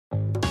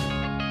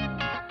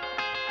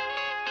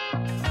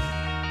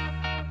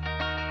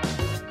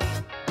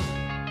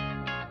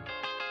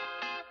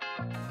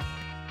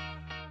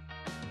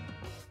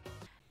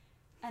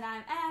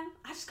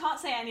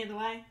say it any other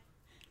way.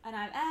 And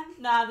I'm M.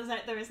 Nah,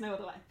 there is no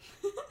other way.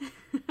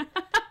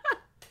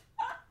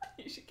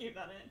 You should keep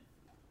that in.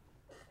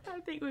 I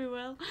think we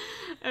will.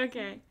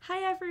 Okay.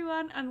 Hi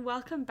everyone and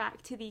welcome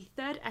back to the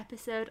third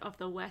episode of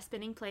the We're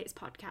Spinning Plates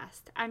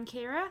podcast. I'm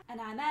Kira.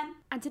 And I'm Em.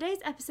 And today's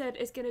episode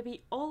is going to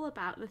be all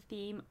about the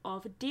theme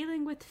of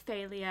dealing with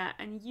failure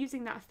and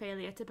using that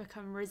failure to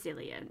become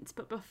resilient.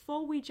 But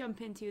before we jump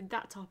into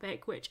that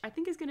topic, which I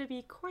think is going to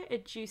be quite a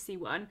juicy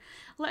one,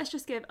 let's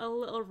just give a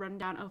little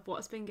rundown of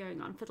what's been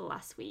going on for the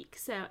last week.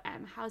 So,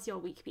 how's your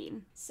week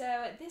been?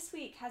 So this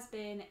week has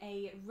been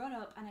a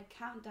run-up and a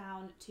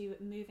countdown to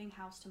moving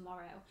house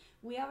tomorrow.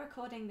 We are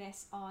recording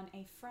this on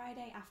a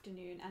Friday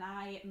afternoon and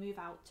I move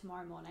out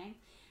tomorrow morning.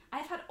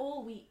 I've had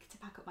all week to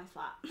pack up my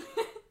flat.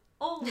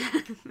 All week.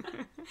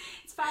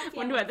 It's 5 p.m.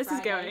 Wonder where this is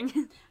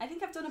going. I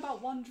think I've done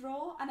about one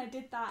drawer and I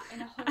did that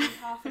in a whole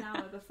half an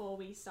hour before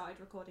we started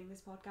recording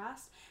this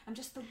podcast. I'm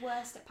just the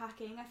worst at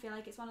packing. I feel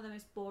like it's one of the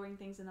most boring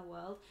things in the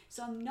world.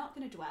 So I'm not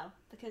going to dwell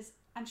because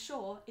I'm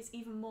sure it's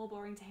even more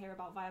boring to hear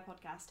about via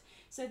podcast.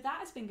 So that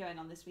has been going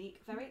on this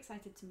week. Very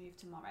excited to move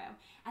tomorrow.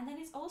 And then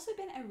it's also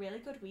been a really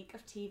good week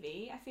of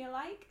TV, I feel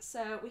like.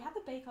 So we had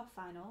the Bake Off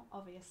final,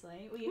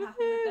 obviously. Were you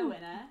happy with the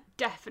winner?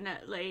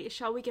 Definitely.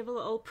 Shall we give a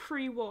little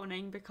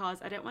pre-warning, because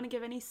I don't want to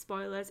give any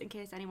spoilers in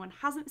case anyone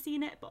hasn't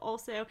seen it, but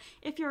also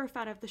if you're a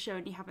fan of the show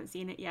and you haven't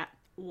seen it yet,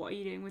 what are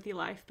you doing with your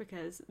life?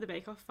 Because the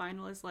Bake Off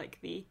final is like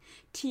the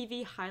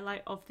TV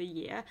highlight of the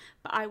year.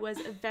 But I was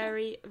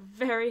very,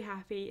 very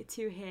happy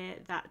to hear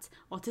that,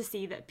 or to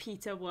see that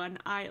Peter won.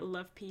 I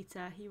love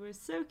Peter. He was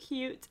so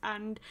cute,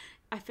 and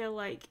I feel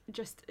like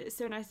just it's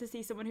so nice to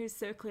see someone who's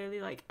so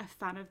clearly like a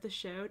fan of the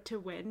show to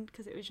win,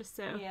 because it was just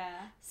so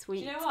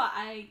sweet. Do you know what?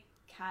 I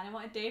kind of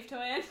wanted Dave to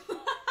win.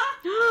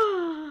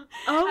 Oh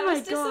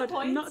my god!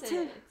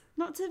 Disappointed.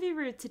 Not to be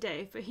rude to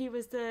Dave, but he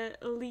was the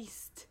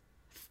least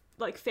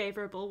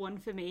favourable one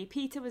for me.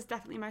 Peter was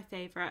definitely my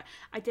favourite.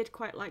 I did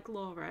quite like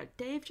Laura.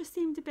 Dave just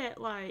seemed a bit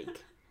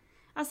like...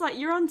 I was like,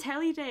 you're on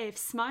telly, Dave.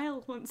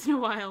 Smile once in a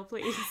while,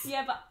 please.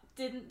 Yeah, but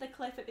didn't the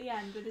clip at the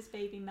end with his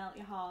baby melt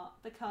your heart?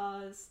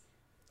 Because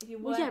if you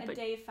weren't a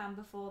Dave fan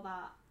before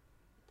that,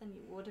 then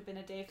you would have been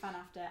a Dave fan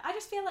after. I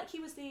just feel like he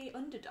was the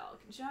underdog.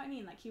 Do you know what I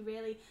mean? Like, he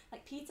really...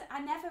 Like, Peter...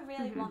 I never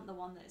really want the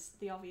one that's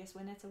the obvious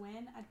winner to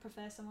win. I'd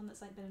prefer someone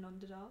that's, like, been an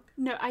underdog.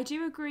 No, I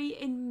do agree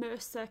in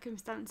most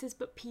circumstances,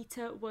 but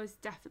Peter was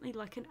definitely,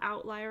 like, an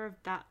outlier of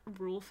that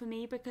rule for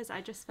me, because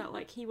I just felt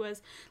like he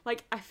was...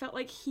 Like, I felt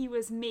like he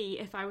was me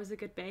if I was a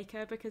good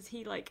baker, because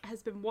he, like,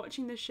 has been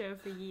watching the show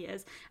for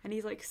years, and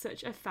he's, like,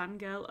 such a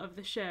fangirl of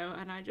the show,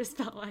 and I just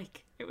felt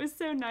like it was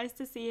so nice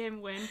to see him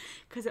win,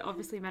 because it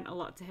obviously meant a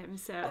lot to him,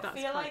 so I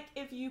feel like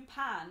if you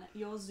pan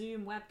your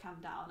Zoom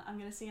webcam down, I'm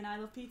going to see an I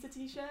Love Peter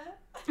t-shirt.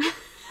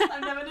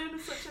 I've never known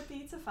such a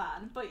Peter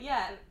fan. But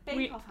yeah,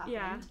 Bake Off happened.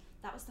 Yeah.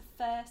 That was the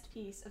first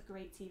piece of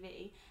great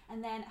TV.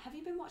 And then, have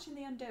you been watching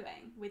The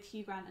Undoing with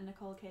Hugh Grant and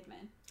Nicole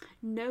Kidman?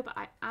 No, but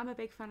I am a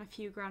big fan of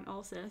Hugh Grant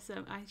also,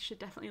 so I should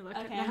definitely look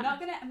at that. Okay,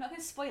 I'm not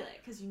gonna spoil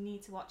it because you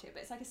need to watch it,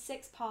 but it's like a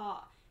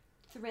 6-part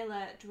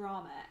thriller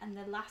drama, and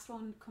the last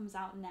one comes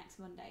out next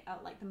Monday,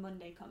 the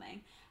Monday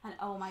coming, and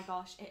oh my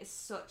gosh, it is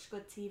such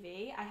good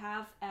TV. I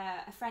have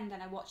a friend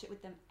and I watch it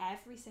with them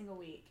every single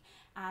week,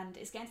 and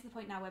it's getting to the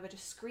point now where we're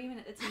just screaming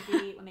at the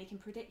TV, we're making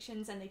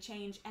predictions, and they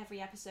change every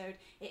episode.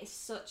 It is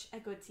such a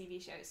good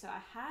TV show, so I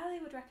highly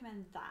would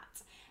recommend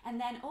that. And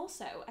then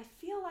also, I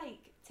feel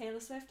like Taylor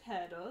Swift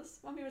heard us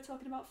when we were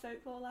talking about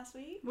folklore last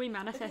week. We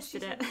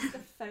manifested it. The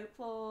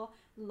folklore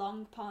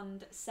Long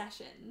Pond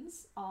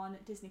Sessions on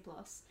Disney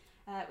Plus.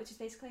 Which is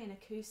basically an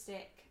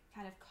acoustic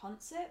kind of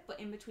concert, but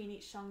in between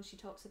each song she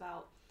talks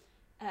about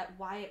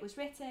why it was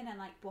written and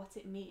like what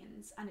it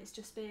means, and it's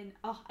just been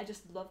I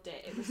just loved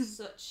it. It was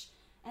such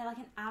like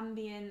an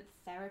ambient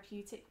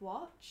therapeutic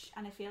watch,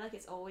 and I feel like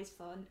it's always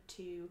fun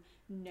to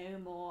know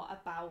more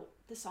about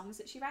the songs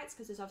that she writes,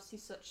 because there's obviously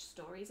such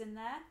stories in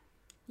there.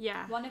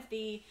 Yeah. One of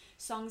the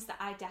songs that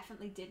I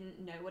definitely didn't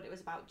know what it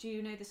was about. Do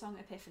you know the song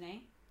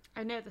Epiphany?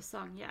 I know the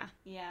song, yeah.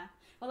 Yeah.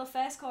 Well, the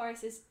first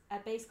chorus is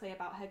basically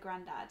about her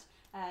granddad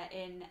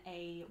in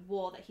a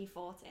war that he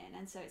fought in,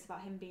 and so it's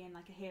about him being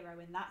like a hero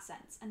in that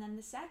sense. And then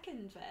the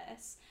second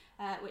verse,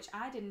 which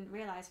I didn't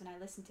realise when I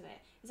listened to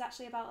it, is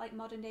actually about like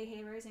modern day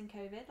heroes in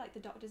COVID, like the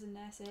doctors and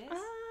nurses.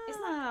 Oh.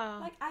 Isn't that,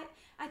 like,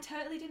 I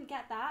totally didn't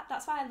get that.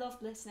 That's why I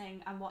loved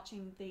listening and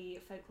watching the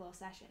folklore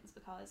sessions,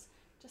 because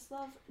just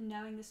love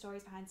knowing the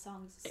stories behind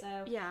songs.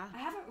 So yeah, I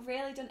haven't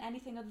really done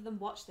anything other than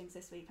watch things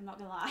this week, I'm not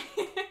gonna lie.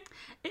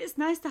 It's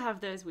nice to have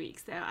those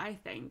weeks though, I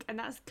think, and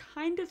that's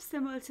kind of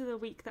similar to the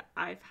week that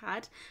I've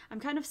had. I'm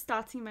kind of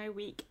starting my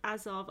week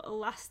as of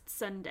last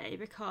Sunday,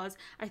 because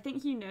I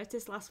think you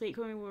noticed last week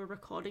when we were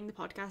recording the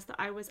podcast that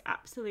I was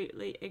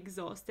absolutely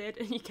exhausted,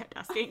 and you kept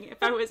asking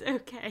if I was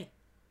okay.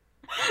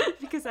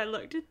 Because I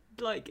looked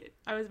like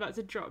I was about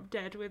to drop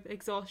dead with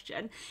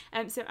exhaustion.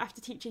 So after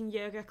teaching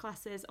yoga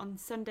classes on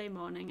Sunday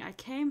morning, I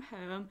came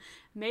home,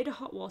 made a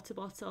hot water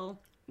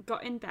bottle,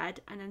 got in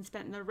bed, and then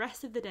spent the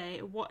rest of the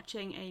day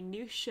watching a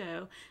new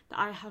show that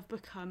I have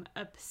become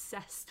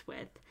obsessed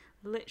with.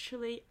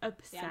 literally The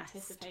obsessed.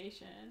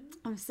 anticipation.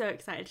 I'm so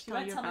excited to You tell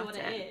won't you tell me about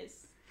what it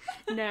is.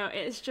 No,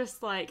 it's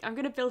just like, I'm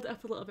going to build it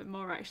up a little bit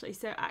more actually.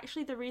 So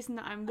actually the reason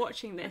that I'm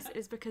watching this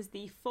is because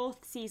the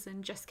 4th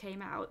season just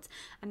came out,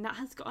 and that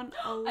has gotten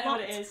I know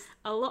what it is.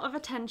 a lot of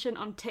attention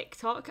on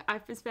TikTok.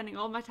 I've been spending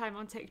all my time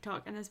on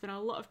TikTok, and there's been a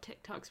lot of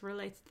TikToks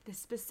related to this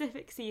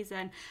specific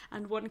season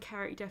and one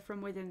character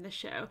from within the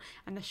show.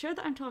 And the show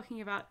that I'm talking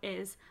about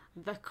is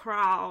The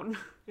Crown.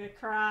 The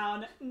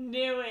Crown.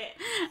 Knew it.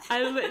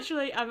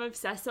 I'm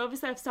obsessed. So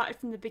obviously I've started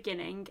from the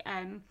beginning,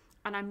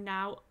 and I'm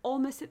now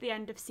almost at the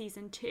end of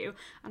season 2,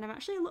 and I'm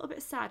actually a little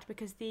bit sad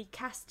because the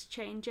cast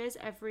changes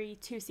every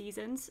 2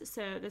 seasons,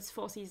 so there's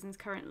 4 seasons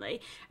currently,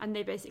 and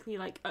they basically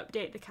like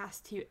update the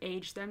cast to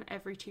age them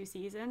every 2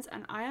 seasons,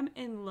 and I am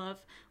in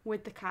love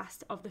with the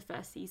cast of the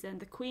first season.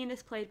 The Queen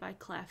is played by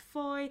Claire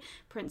Foy,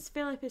 Prince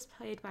Philip is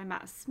played by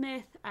Matt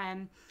Smith,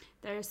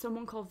 there is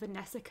someone called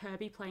Vanessa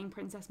Kirby playing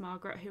Princess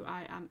Margaret, who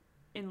I am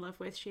in love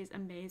with. She's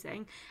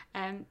amazing,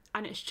 and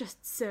it's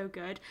just so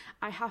good.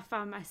 I have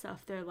found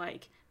myself though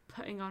like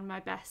putting on my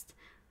best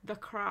The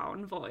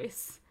Crown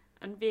voice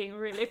and being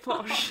really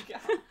posh. Oh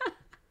my God.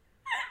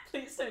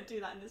 Please don't do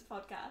that in this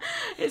podcast.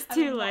 It's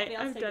too late.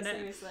 I've done it.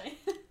 Seriously.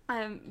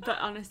 But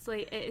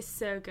honestly, it is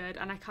so good,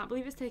 and I can't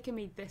believe it's taken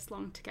me this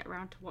long to get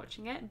around to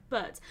watching it,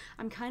 but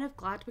I'm kind of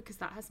glad because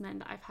that has meant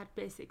that I've had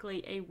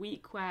basically a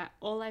week where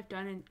all I've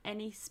done in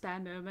any spare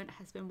moment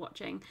has been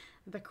watching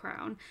The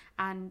Crown,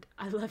 and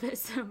I love it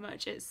so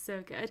much. It's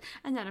so good.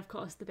 And then of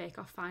course the Bake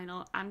Off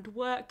final and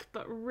work,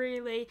 but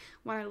really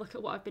when I look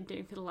at what I've been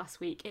doing for the last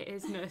week, it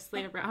is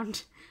mostly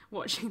around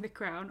watching The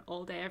Crown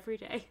all day every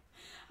day.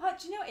 Oh,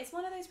 do you know, it's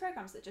one of those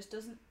programs that just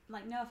doesn't,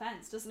 like, no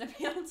offense, doesn't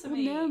appeal to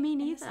me. No, me in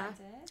the neither.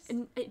 slightest.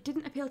 And it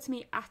didn't appeal to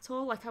me at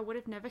all. Like, I would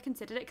have never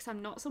considered it because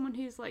I'm not someone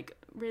who's like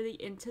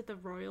really into the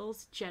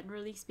royals,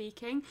 generally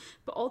speaking,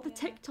 but all the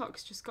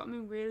TikToks just got me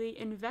really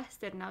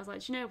invested, and I was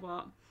like, do you know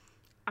what,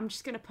 I'm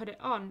just gonna put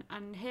it on,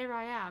 and here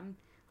I am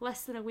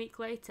less than a week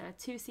later,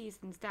 2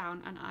 seasons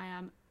down, and I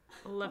am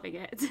loving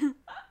it.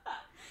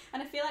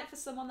 And I feel like for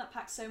someone that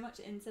packs so much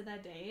into their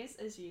days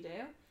as you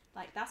do,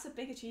 like, that's a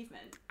big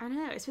achievement. I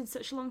know, it's been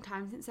such a long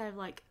time since I've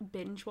like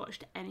binge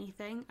watched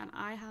anything, and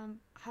I am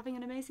having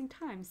an amazing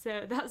time.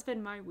 So that's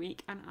been my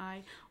week, and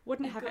I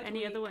wouldn't have it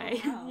any other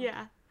way.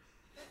 Yeah.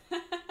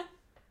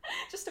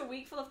 Just a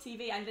week full of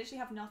TV. I literally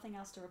have nothing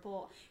else to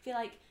report. I feel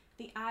like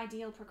the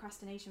ideal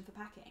procrastination for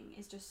packing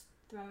is just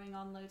throwing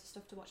on loads of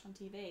stuff to watch on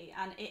TV,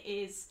 and it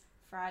is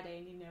Friday,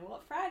 and you know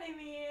what Friday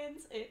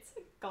means. It's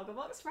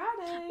Gogglebox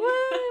Friday.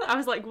 Woo! I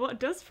was like, what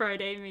does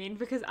Friday mean?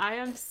 Because I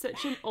am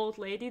such an old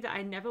lady that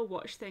I never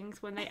watch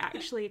things when they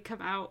actually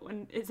come out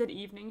when it's an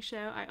evening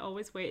show. I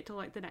always wait till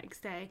like the next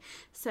day.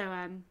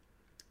 So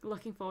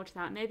looking forward to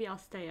that. Maybe I'll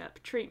stay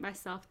up, treat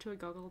myself to a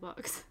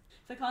Gogglebox.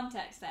 For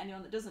context, for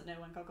anyone that doesn't know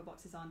when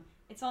Gogglebox is on,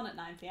 it's on at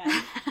 9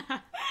 p.m.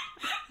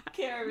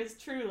 Kira is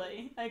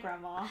truly a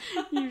grandma.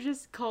 You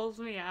just called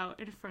me out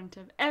in front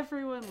of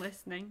everyone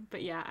listening.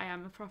 But yeah, I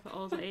am a proper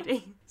old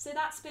lady. So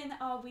that's been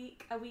our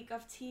week, a week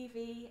of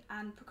TV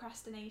and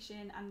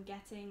procrastination and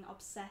getting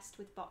obsessed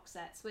with box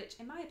sets, which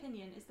in my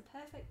opinion is the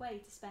perfect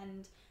way to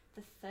spend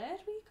the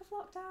 3rd week of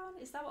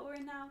lockdown. Is that what we're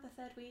in now, the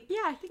 3rd week?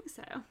 Yeah, I think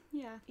so.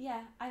 Yeah.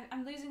 Yeah,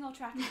 I'm losing all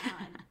track of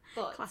time.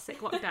 But Classic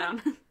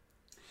lockdown.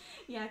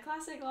 yeah,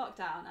 classic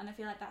lockdown, and I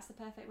feel like that's the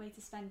perfect way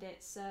to spend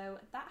it. So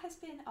that has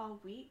been our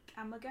week,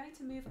 and we're going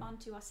to move on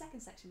to our second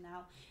section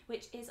now,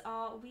 which is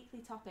our weekly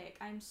topic.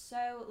 I'm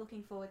so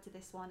looking forward to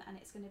this one, and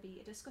it's going to be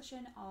a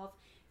discussion of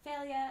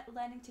failure,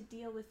 learning to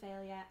deal with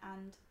failure,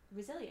 and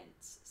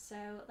resilience. So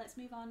let's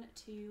move on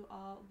to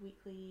our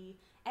weekly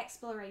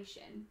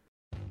exploration.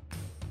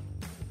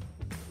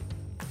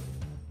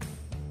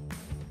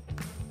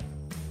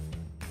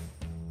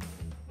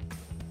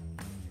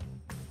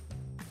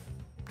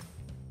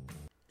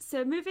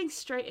 So moving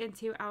straight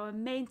into our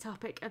main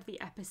topic of the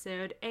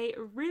episode, a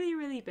really,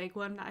 really big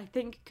one that I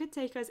think could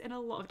take us in a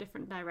lot of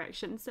different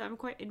directions, so I'm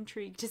quite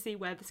intrigued to see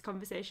where this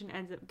conversation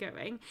ends up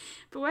going.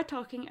 But we're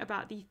talking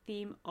about the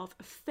theme of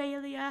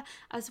failure,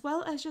 as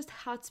well as just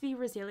how to be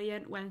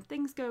resilient when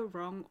things go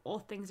wrong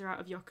or things are out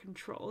of your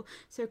control.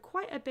 So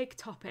quite a big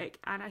topic,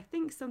 and I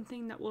think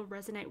something that will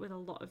resonate with a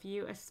lot of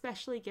you,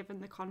 especially given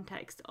the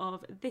context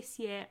of this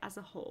year as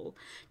a whole.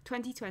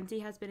 2020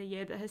 has been a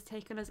year that has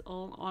taken us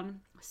all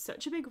on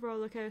such a big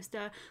roller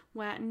coaster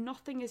where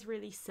nothing is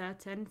really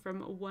certain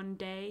from one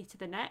day to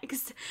the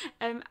next,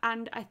 and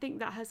I think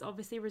that has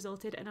obviously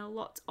resulted in a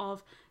lot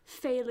of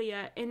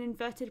failure in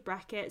inverted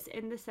brackets,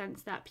 in the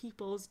sense that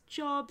people's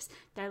jobs,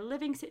 their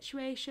living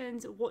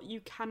situations, what you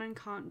can and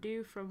can't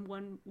do from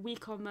one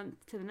week or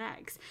month to the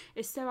next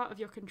is so out of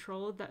your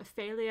control that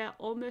failure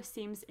almost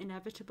seems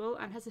inevitable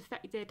and has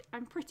affected,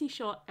 I'm pretty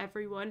sure,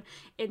 everyone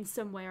in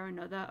some way or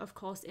another, of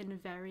course in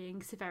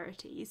varying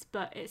severities,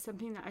 but it's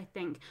something that I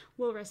think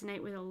will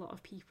resonate with a lot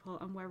of people,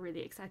 and we're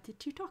really excited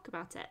to talk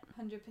about it.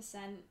 100%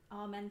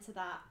 amen to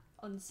that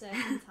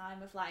uncertain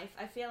time of life.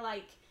 I feel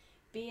like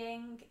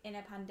being in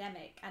a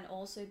pandemic and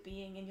also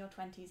being in your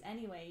 20s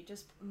anyway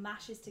just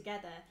mashes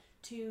together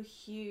two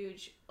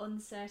huge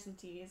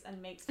uncertainties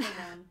and makes for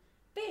one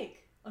big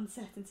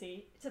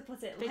uncertainty, to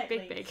put it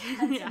lightly, big.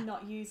 and Yeah. to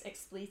not use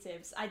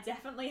expletives. I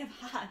definitely have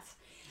had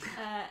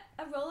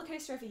a roller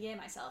coaster of a year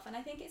myself, and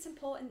I think it's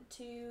important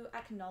to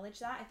acknowledge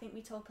that. I think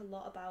we talk a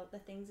lot about the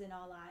things in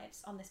our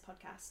lives on this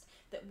podcast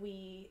that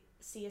we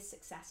see as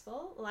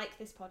successful, like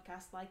this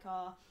podcast, like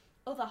our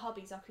other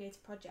hobbies, our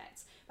creative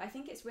projects. But I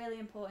think it's really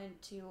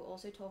important to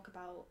also talk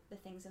about the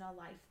things in our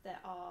life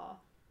that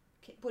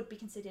would be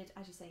considered,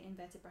 as you say,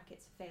 inverted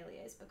brackets,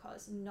 failures,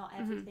 because not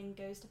everything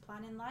goes to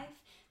plan in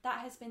life. That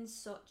has been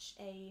such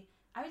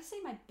I would say,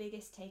 my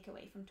biggest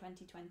takeaway from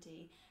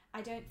 2020.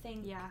 I don't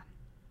think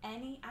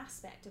any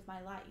aspect of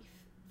my life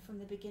from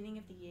the beginning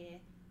of the year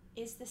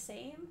is the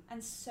same,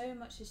 and so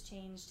much has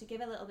changed. To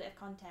give a little bit of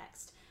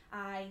context,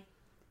 I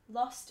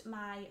lost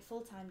my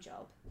full-time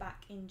job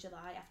back in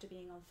July after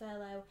being on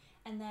furlough,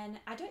 and then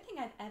I don't think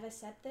I've ever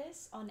said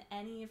this on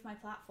any of my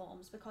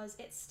platforms because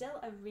it's still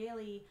a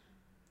really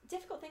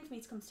difficult thing for me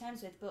to come to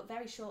terms with, but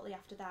very shortly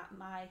after that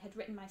I had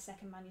written my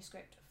second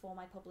manuscript for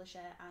my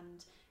publisher,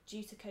 and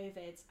due to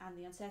COVID and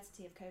the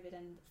uncertainty of COVID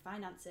and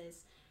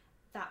finances,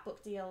 that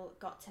book deal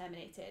got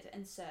terminated,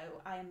 and so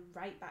I am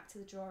right back to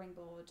the drawing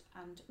board,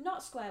 and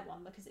not square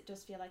one, because it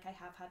does feel like I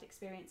have had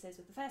experiences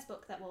with the first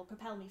book that will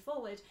propel me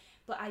forward,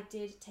 but I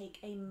did take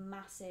a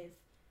massive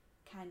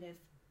kind of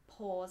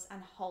pause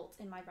and halt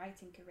in my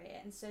writing career.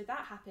 And so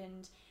that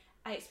happened.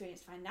 I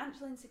experienced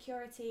financial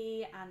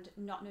insecurity and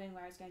not knowing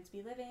where I was going to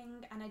be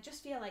living, and I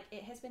just feel like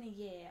it has been a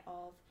year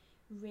of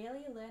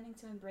really learning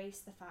to embrace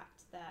the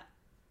fact that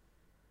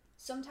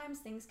sometimes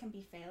things can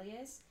be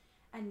failures,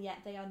 and yet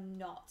they are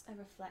not a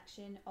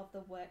reflection of the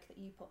work that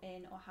you put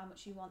in, or how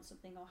much you want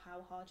something, or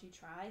how hard you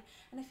try.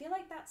 And I feel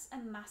like that's a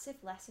massive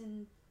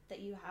lesson that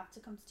you have to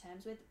come to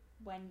terms with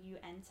when you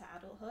enter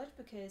adulthood,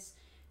 because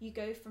you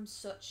go from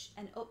such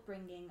an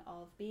upbringing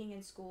of being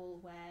in school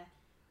where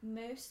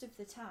most of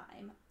the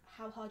time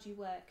how hard you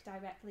work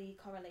directly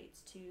correlates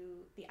to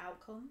the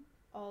outcome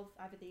of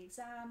either the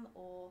exam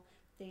or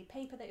the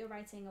paper that you're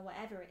writing or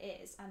whatever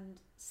it is, and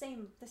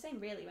the same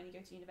really when you go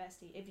to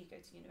university, if you go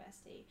to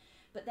university.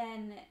 But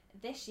then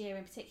this year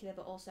in particular,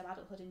 but also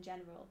adulthood in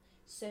general,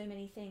 so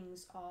many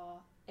things are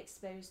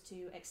exposed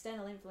to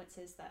external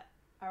influences that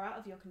are out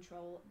of your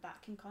control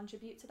that can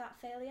contribute to that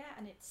failure,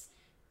 and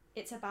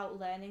it's about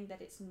learning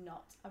that it's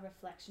not a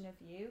reflection of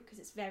you, because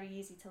it's very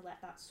easy to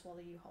let that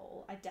swallow you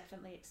whole. I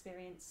definitely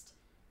experienced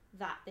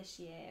that this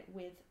year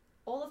with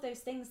all of those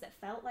things that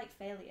felt like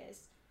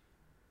failures,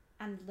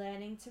 and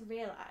learning to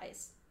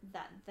realise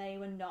that they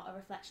were not a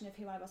reflection of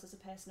who I was as a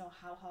person or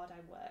how hard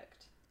I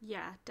worked.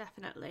 Yeah,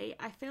 definitely.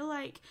 I feel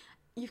like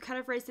you've kind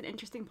of raised an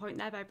interesting point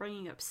there by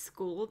bringing up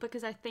school,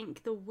 because I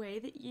think the way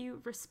that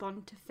you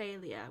respond to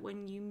failure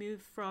when you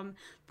move from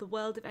the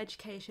world of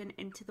education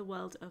into the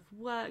world of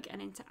work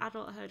and into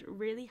adulthood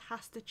really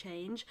has to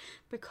change,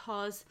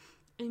 because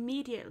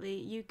immediately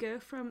you go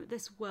from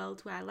this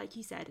world where, like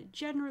you said,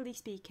 generally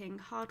speaking,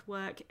 hard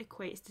work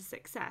equates to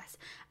success,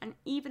 and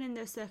even in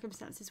those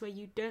circumstances where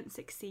you don't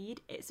succeed,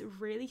 it's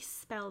really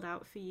spelled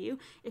out for you.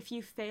 If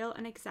you fail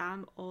an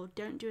exam or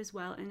don't do as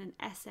well in an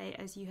essay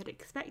as you had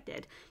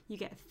expected, you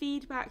get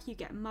feedback, you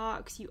get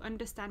marks, you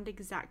understand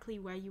exactly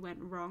where you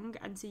went wrong,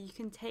 and so you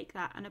can take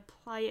that and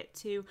apply it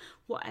to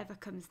whatever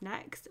comes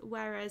next.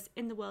 Whereas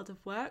in the world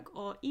of work,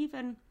 or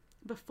even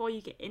before you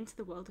get into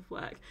the world of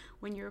work,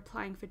 when you're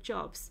applying for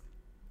jobs,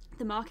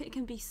 the market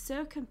can be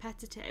so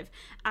competitive,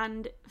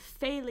 and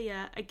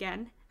failure,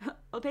 again,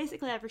 or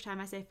basically every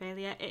time I say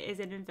failure, it is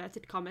in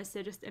inverted commas,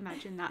 so just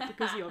imagine that,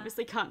 because you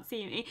obviously can't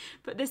see me,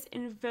 but this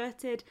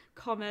inverted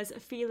commas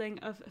feeling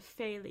of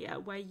failure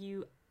where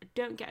you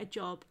don't get a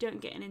job,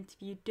 don't get an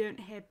interview, don't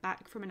hear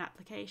back from an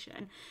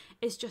application,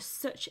 is just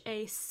such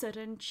a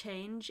sudden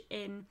change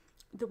in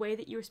the way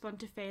that you respond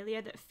to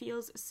failure that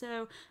feels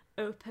so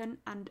open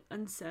and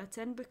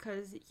uncertain,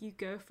 because you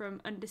go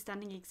from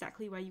understanding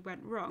exactly where you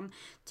went wrong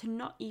to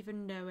not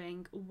even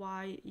knowing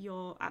why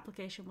your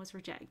application was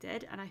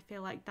rejected. And I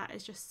feel like that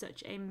is just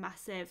such a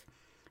massive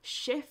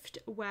shift,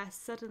 where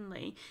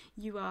suddenly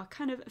you are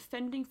kind of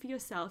fending for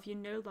yourself, you're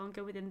no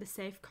longer within the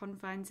safe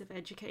confines of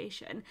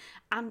education,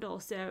 and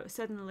also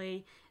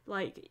suddenly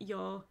like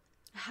your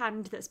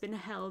hand that's been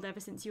held ever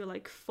since you were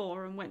like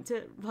 4 and went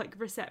to like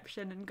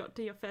reception and got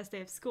to your first day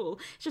of school,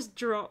 it's just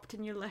dropped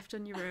and you're left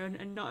on your own,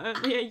 and not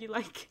only are you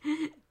like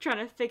trying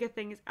to figure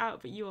things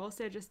out, but you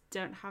also just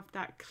don't have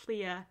that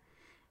clear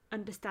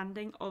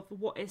understanding of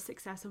what is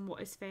success and what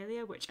is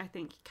failure, which I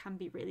think can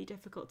be really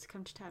difficult to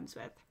come to terms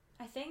with.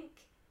 I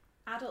think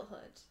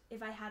adulthood,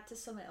 if I had to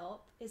sum it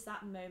up, is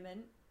that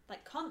moment,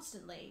 like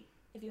constantly,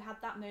 if you had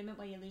that moment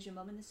where you lose your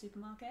mum in the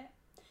supermarket,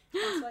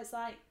 that's what it's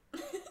like.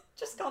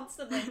 Just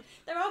constantly.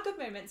 There are good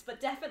moments, but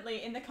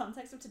definitely in the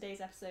context of today's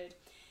episode,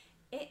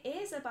 it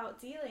is about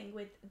dealing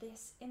with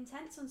this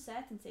intense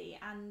uncertainty,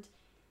 and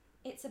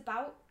it's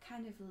about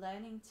kind of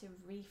learning to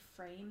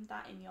reframe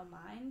that in your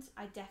mind.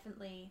 I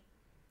definitely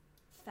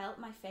felt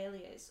my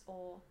failures,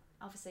 or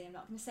obviously I'm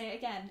not going to say it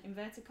again,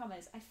 inverted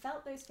commas, I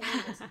felt those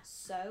failures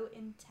so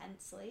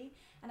intensely,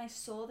 and I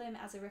saw them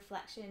as a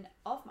reflection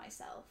of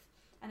myself.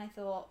 And I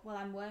thought, well,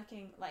 I'm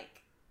working,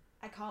 like,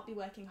 I can't be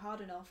working hard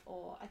enough,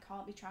 or I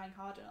can't be trying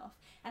hard enough.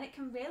 And it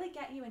can really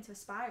get you into a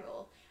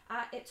spiral.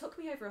 It took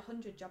me over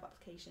 100 job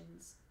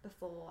applications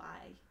before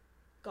I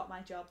got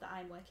my job that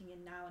I'm working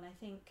in now, and I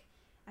think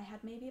I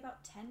had maybe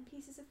about 10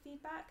 pieces of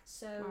feedback.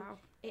 So Wow.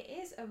 it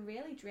is a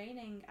really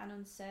draining and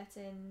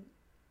uncertain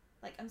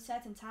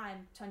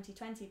time,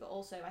 2020, but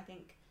also I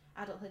think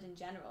adulthood in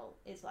general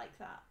is like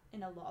that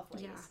in a lot of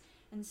ways. Yeah.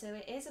 And so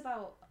it is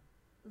about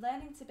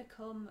learning to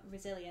become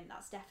resilient.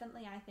 That's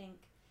definitely, I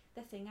think,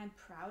 the thing I'm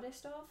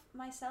proudest of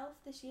myself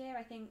this year.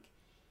 I think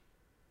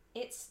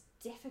it's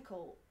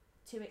difficult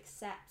to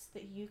accept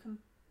that you can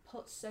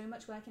put so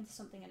much work into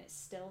something and it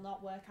still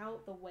not work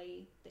out the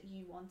way that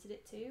you wanted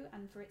it to,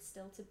 and for it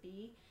still to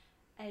be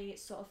a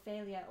sort of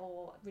failure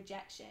or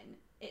rejection.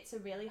 It's a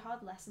really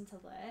hard lesson to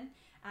learn,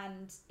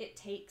 and it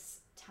takes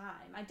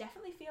time. I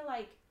definitely feel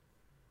like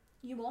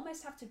you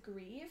almost have to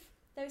grieve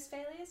those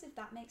failures, if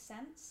that makes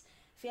sense.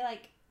 I feel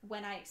like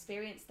when I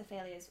experienced the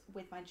failures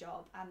with my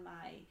job and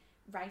my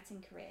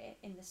writing career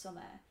in the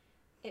summer,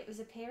 it was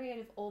a period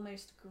of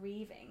almost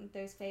grieving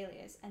those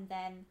failures and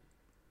then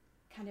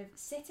kind of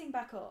sitting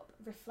back up,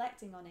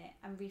 reflecting on it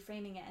and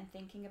reframing it and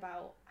thinking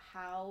about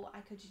how I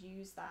could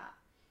use that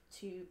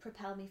to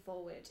propel me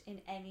forward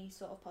in any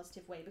sort of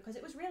positive way, because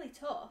it was really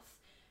tough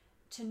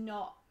to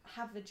not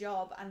have the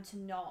job and to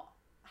not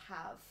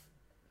have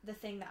the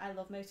thing that I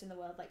love most in the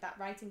world, like that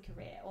writing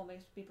career,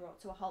 almost be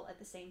brought to a halt at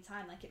the same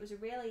time. Like, it was a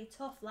really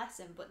tough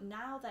lesson, but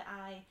now that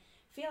I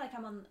feel like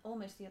I'm on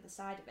almost the other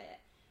side of it,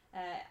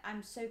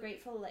 I'm so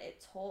grateful that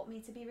it taught me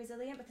to be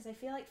resilient, because I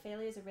feel like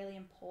failure is a really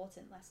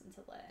important lesson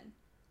to learn.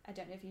 I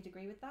don't know if you'd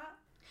agree with that.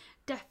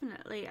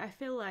 Definitely. I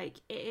feel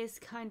like it is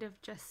kind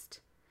of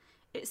just,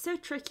 it's so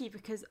tricky,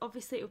 because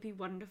obviously it would be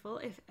wonderful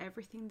if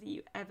everything that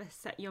you ever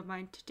set your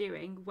mind to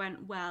doing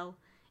went well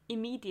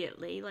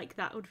immediately. Like,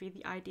 that would be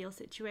the ideal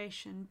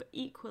situation. But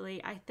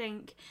equally, I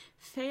think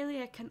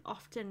failure can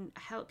often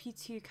help you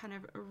to kind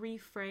of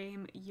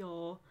reframe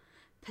your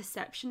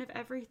perception of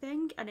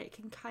everything, and it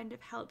can kind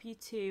of help you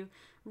to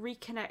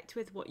reconnect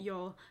with what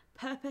your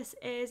purpose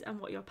is and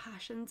what your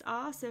passions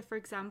are. So for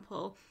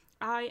example,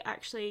 I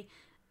actually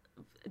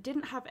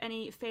didn't have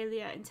any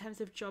failure in terms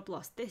of job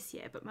loss this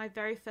year, but my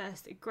very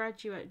first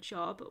graduate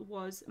job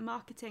was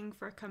marketing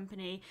for a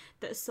company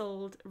that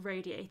sold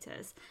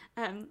radiators,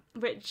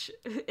 which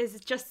is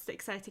just as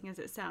exciting as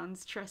it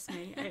sounds. Trust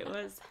me, it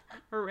was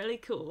really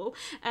cool.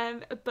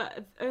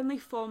 But only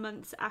 4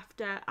 months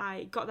after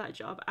I got that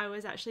job, I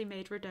was actually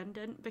made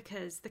redundant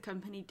because the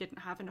company didn't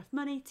have enough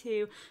money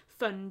to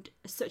fund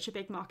such a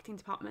big marketing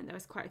department. There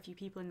was quite a few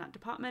people in that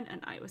department,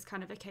 and it was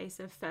kind of a case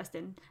of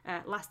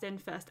last in,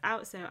 first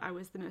out. So I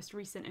was the most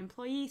recent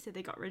employee, so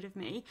they got rid of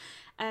me.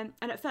 And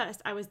at first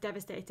I was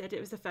devastated. It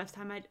was the first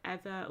time I'd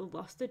ever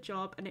lost a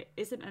job, and it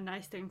isn't a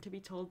nice thing to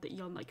be told that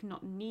you're like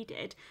not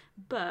needed.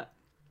 But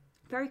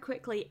very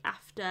quickly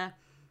after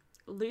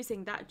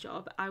losing that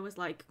job, I was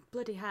like,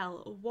 bloody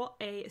hell, what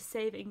a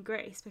saving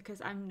grace, because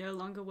I'm no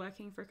longer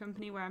working for a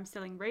company where I'm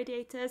selling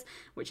radiators,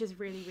 which is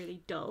really,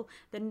 really dull.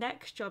 The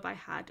next job I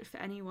had, for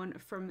anyone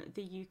from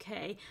the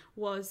UK,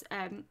 was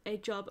a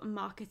job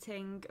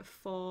marketing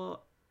for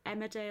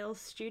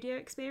Emmerdale's studio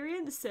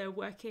experience, so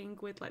working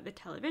with like the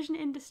television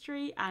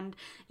industry, and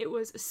it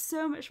was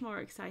so much more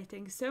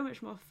exciting, so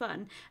much more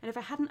fun. And if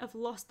I hadn't have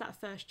lost that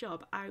first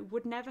job, I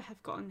would never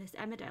have gotten this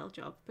Emmerdale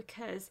job,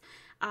 because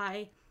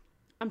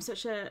I'm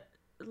such a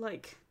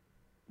like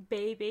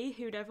baby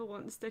who never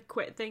wants to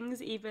quit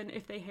things even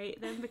if they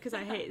hate them, because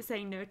I hate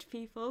saying no to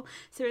people.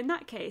 So in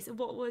that case,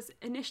 what was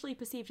initially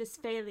perceived as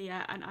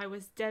failure, and I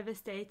was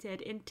devastated,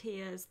 in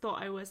tears,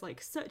 thought I was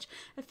like such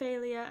a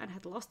failure and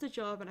had lost a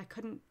job, and I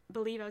couldn't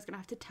believe I was going to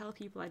have to tell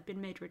people I'd been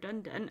made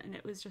redundant, and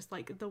it was just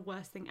like the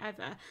worst thing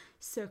ever,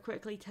 so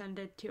quickly turned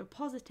into a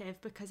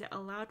positive, because it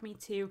allowed me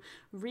to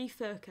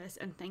refocus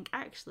and think,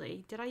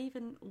 actually, did I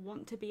even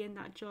want to be in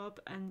that job?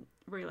 And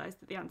realised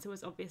that the answer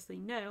was obviously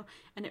no,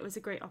 and it was a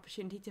great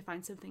opportunity to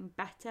find something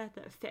better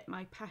that fit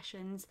my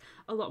passions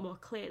a lot more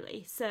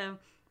clearly. So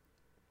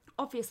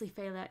obviously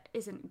failure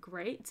isn't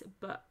great,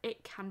 but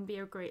it can be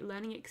a great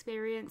learning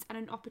experience and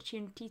an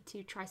opportunity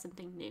to try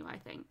something new, I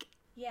think.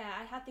 Yeah,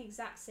 I had the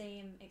exact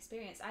same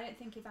experience. I don't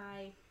think if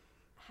I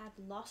had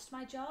lost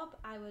my job,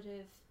 I would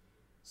have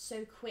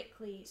so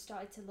quickly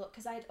started to look,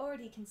 because I had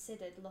already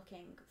considered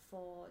looking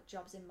for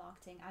jobs in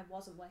marketing. I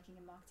wasn't working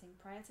in marketing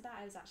prior to that.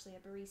 I was actually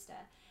a barista,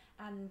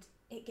 and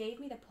it gave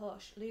me the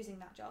push. Losing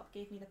that job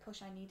gave me the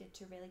push I needed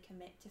to really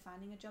commit to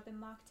finding a job in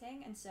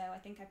marketing. And so I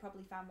think I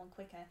probably found one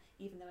quicker,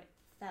 even though it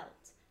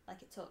felt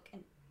like it took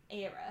an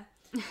era.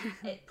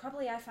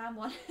 I found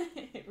one.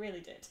 It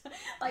really did.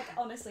 Like,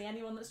 honestly,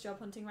 anyone that's job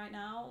hunting right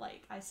now,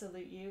 like, I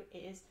salute you. It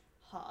is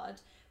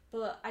hard,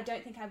 but I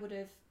don't think I would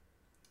have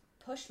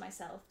pushed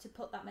myself to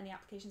put that many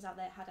applications out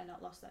there had I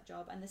not lost that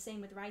job. And the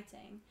same with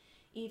writing.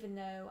 Even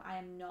though I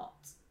am not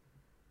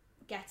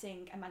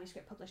getting a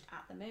manuscript published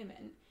at the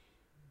moment,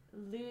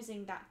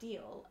 losing that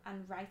deal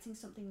and writing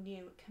something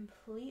new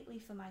completely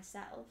for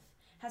myself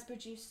has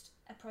produced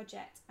a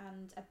project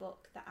and a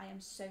book that I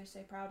am so, so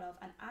proud of.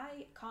 And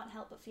I can't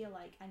help but feel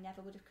like I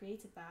never would have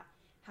created that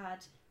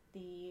had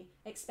the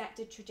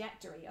expected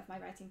trajectory of my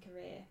writing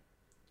career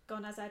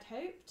gone as I'd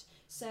hoped.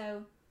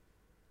 So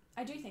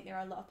I do think there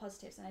are a lot of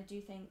positives, and I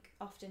do think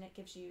often it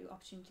gives you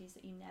opportunities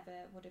that you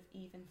never would have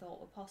even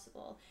thought were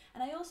possible.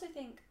 And I also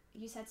think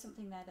you said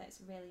something there that's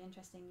really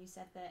interesting. You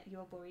said that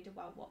you're worried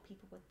about what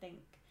people would think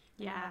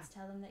when you had to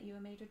tell them that you were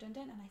made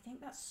redundant, and I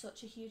think that's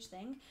such a huge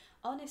thing.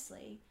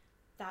 Honestly,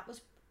 that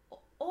was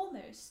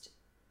almost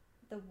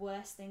the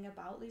worst thing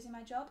about losing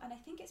my job, and I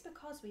think it's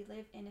because we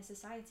live in a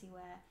society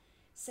where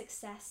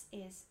success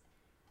is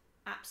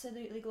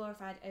absolutely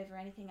glorified over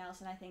anything else.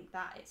 And I think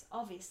that it's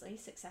obviously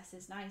success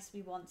is nice,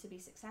 we want to be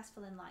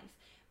successful in life,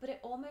 but it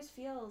almost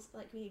feels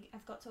like we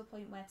have got to a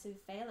point where to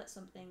fail at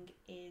something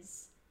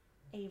is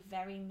a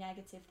very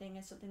negative thing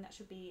and something that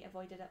should be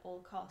avoided at all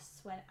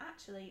costs, when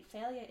actually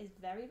failure is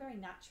very, very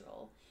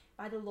natural.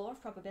 By the law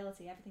of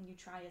probability, everything you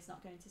try is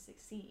not going to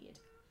succeed.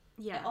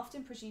 It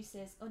often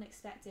produces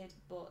unexpected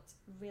but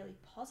really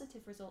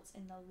positive results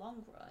in the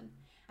long run.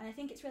 And I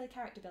think it's really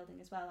character building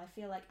as well. I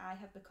feel like I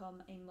have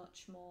become a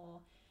much more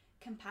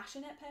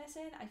compassionate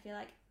person. I feel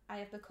like I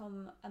have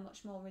become a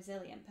much more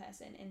resilient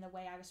person in the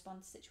way I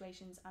respond to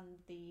situations and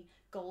the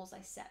goals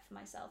I set for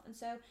myself. And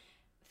so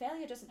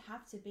failure doesn't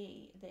have to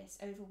be this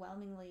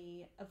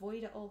overwhelmingly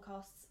avoid at all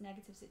costs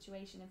negative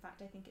situation. In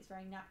fact, I think it's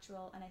very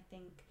natural, and I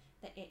think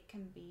that it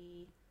can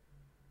be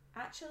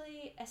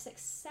actually a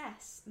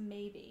success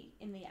maybe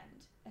in the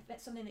end. If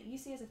it's something that you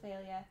see as a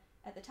failure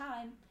at the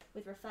time,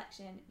 with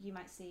reflection you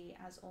might see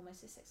as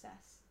almost a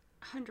success.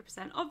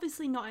 100%.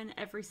 Obviously not in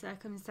every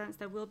circumstance.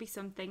 There will be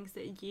some things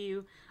that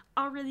you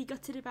are really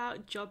gutted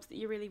about, jobs that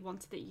you really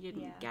wanted that you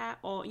didn't get,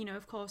 or, you know,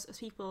 of course, as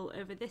people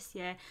over this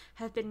year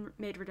have been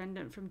made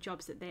redundant from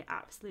jobs that they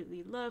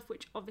absolutely love,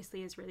 which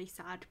obviously is really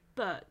sad.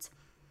 But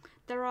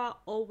there are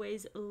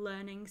always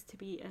learnings to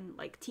be and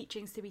like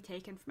teachings to be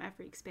taken from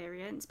every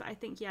experience. But I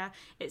think,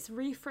 it's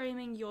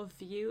reframing your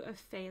view of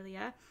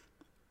failure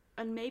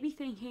and maybe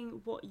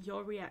thinking what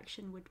your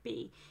reaction would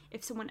be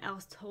if someone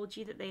else told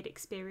you that they'd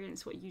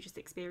experienced what you just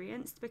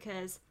experienced.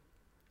 Because,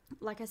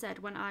 like I said,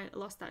 when I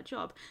lost that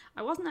job,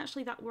 I wasn't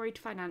actually that worried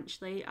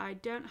financially. I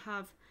don't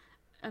have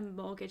a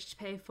mortgage to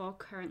pay for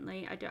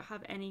currently. I don't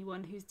have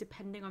anyone who's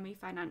depending on me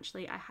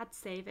financially. I had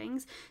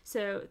savings,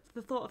 so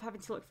the thought of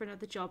having to look for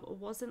another job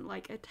wasn't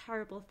like a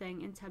terrible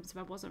thing in terms of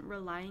I wasn't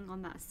relying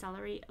on that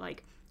salary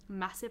like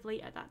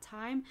massively at that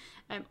time.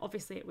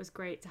 Obviously it was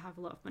great to have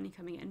a lot of money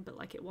coming in, but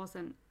like it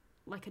wasn't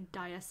like a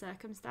dire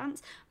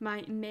circumstance.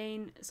 My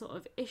main sort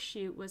of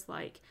issue was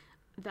like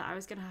that I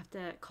was going to have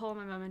to call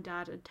my mum and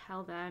dad and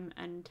tell them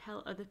and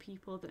tell other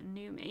people that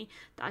knew me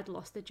that I'd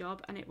lost the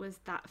job. And it was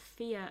that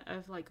fear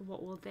of like,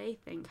 what will they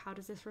think? How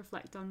does this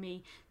reflect on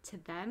me to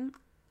them?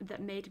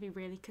 That made me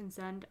really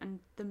concerned and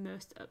the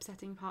most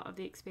upsetting part of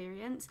the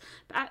experience.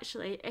 But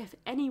actually, if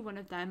any one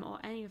of them or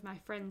any of my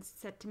friends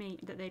said to me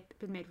that they'd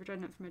been made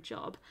redundant from a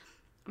job,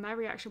 my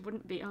reaction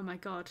wouldn't be, oh my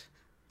God,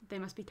 they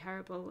must be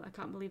terrible, I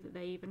can't believe that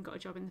they even got a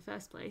job in the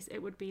first place.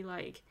 It would be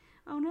like,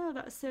 oh no,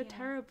 that's so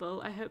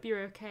terrible, I hope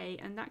you're okay,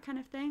 and that kind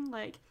of thing.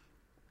 Like,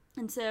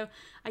 and so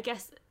I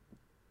guess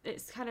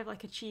it's kind of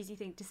like a cheesy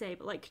thing to say,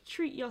 but like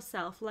treat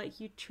yourself like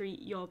you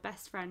treat your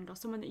best friend or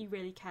someone that you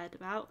really cared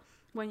about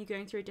when you're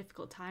going through a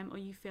difficult time or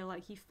you feel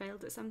like you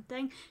failed at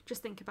something.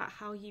 Just think about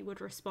how you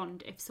would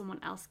respond if someone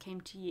else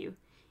came to you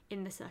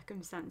in the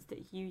circumstance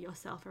that you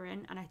yourself are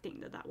in, and I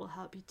think that that will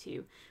help you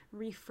to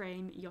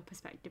reframe your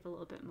perspective a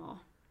little bit more.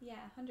 Yeah,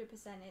 100%.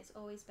 It's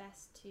always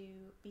best to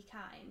be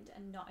kind,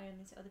 and not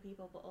only to other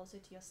people but also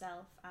to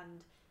yourself,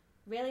 and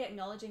really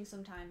acknowledging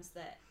sometimes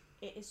that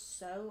it is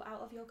so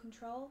out of your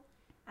control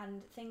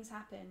and things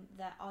happen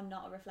that are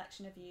not a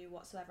reflection of you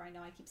whatsoever. I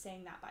know I keep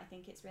saying that, but I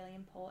think it's really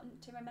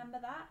important to remember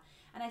that.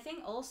 And I think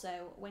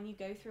also when you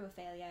go through a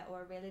failure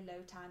or a really low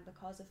time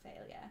because of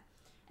failure,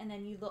 and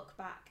then you look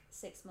back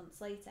 6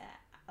 months later,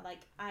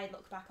 like I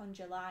look back on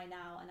July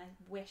now and I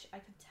wish I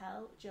could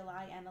tell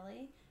July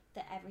Emily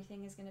that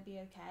everything is going to be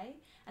okay.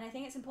 And I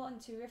think it's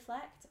important to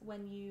reflect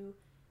when you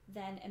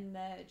then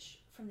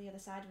emerge from the other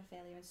side of a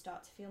failure and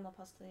start to feel more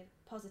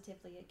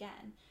positively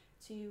again,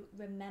 to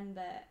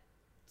remember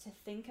to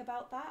think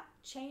about that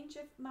change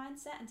of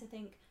mindset and to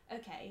think,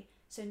 okay,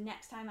 so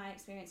next time I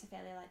experience a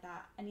failure like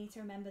that, I need to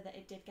remember that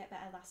it did get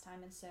better last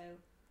time, and so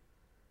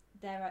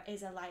there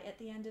is a light at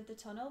the end of the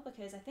tunnel.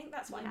 Because I think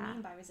that's what I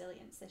mean by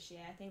resilience this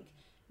year. I think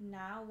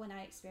now when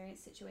I experience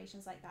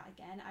situations like that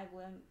again, I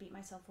won't beat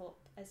myself up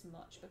as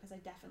much, because I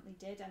definitely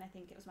did, and I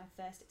think it was my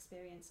first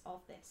experience of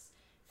this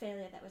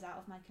failure that was out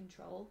of my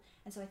control,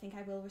 and so I think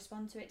I will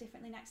respond to it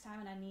differently next time.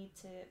 And I need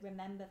to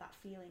remember that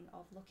feeling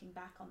of looking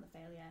back on the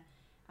failure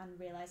and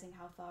realising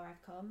how far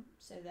I've come,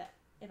 so that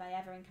if I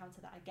ever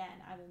encounter that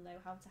again, I will know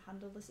how to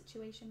handle the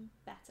situation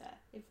better.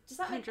 Does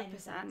that make any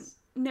sense?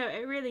 No,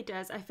 it really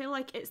does. I feel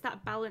like it's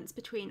that balance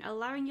between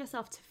allowing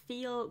yourself to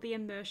feel the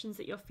emotions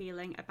that you're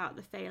feeling about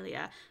the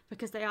failure,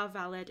 because they are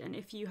valid, and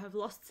if you have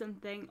lost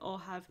something or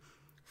have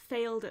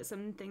failed at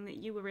something that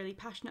you were really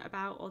passionate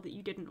about or that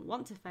you didn't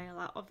want to fail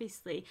at,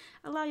 obviously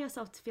allow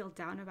yourself to feel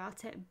down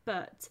about it,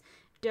 but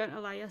don't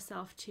allow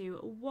yourself to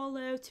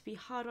wallow, to be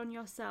hard on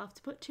yourself,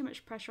 to put too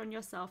much pressure on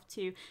yourself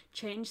to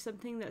change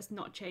something that's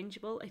not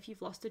changeable. If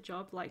you've lost a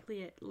job,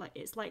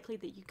 it's likely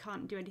that you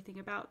can't do anything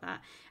about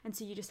that, and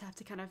so you just have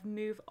to kind of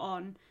move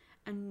on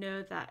and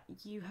know that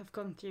you have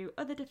gone through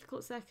other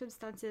difficult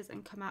circumstances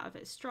and come out of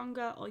it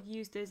stronger, or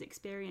use those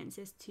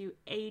experiences to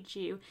aid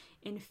you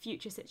in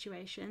future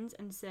situations.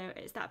 And so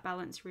it's that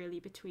balance really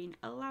between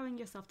allowing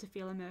yourself to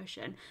feel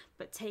emotion,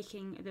 but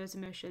taking those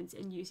emotions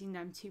and using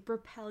them to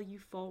propel you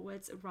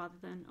forwards rather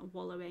than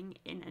wallowing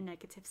in a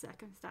negative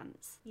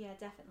circumstance. Yeah,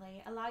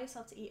 definitely. Allow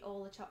yourself to eat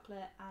all the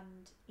chocolate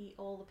and eat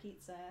all the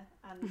pizza,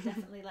 and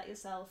definitely let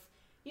yourself,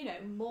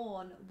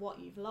 mourn what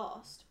you've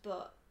lost,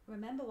 but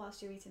remember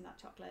whilst you're eating that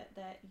chocolate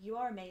that you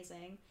are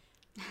amazing.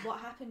 What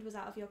happened was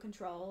out of your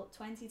control.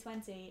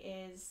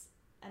 2020 is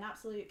an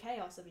absolute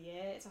chaos of a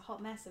year. It's a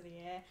hot mess of a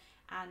year,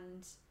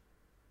 and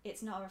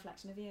it's not a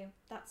reflection of you.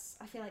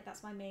 I feel like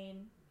that's my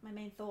main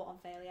thought on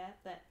failure,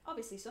 that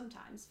obviously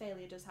sometimes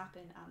failure does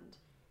happen, and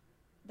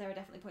there are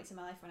definitely points in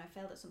my life when I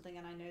failed at something,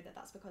 and I know that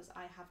that's because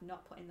I have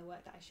not put in the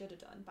work that I should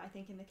have done. But I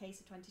think in the case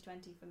of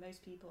 2020, for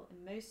most people,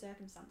 in most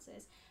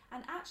circumstances,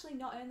 and actually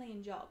not only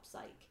in jobs,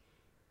 like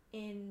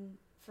in,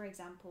 for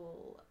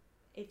example,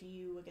 if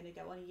you were going to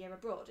go on a year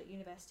abroad at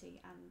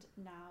university and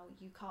now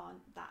you can't,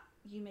 that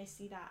you may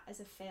see that as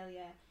a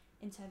failure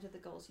in terms of the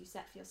goals you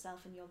set for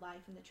yourself and your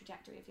life and the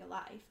trajectory of your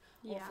life.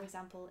 Yeah. Or for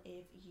example,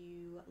 if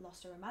you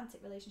lost a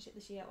romantic relationship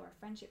this year or a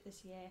friendship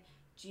this year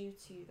due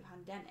to the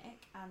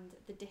pandemic and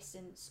the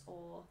distance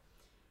or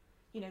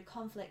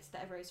conflicts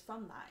that arose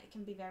from that, it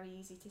can be very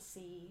easy to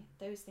see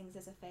those things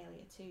as a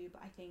failure too.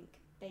 But I think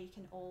they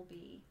can all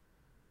be,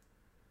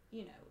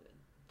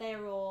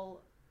 they're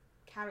all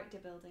character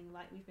building,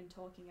 like we've been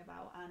talking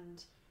about.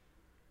 And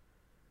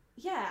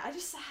yeah, I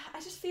just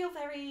feel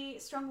very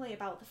strongly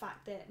about the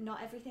fact that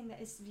not everything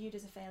that is viewed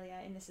as a failure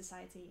in this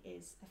society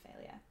is a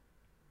failure.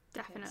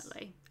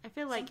 Definitely. I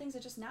feel like some things are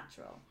just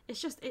natural.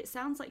 It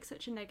sounds like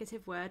such a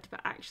negative word,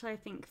 but actually I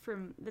think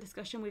from the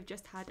discussion we've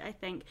just had, I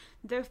think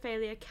though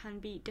failure can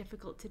be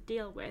difficult to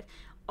deal with,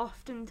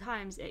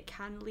 oftentimes it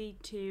can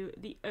lead to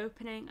the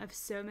opening of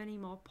so many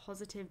more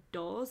positive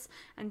doors.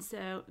 And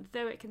so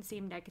though it can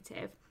seem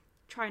negative,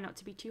 try not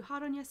to be too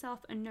hard on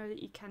yourself and know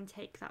that you can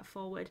take that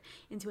forward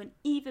into an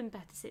even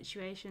better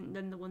situation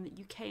than the one that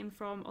you came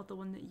from or the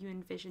one that you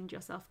envisioned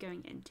yourself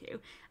going into.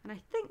 And I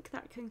think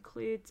that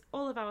concludes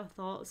all of our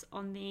thoughts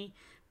on the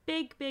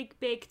big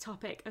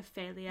topic of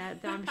failure,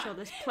 though I'm sure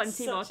there's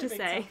plenty more to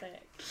say.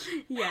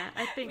 Yeah,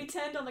 I think we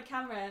turned on the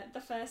camera the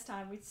first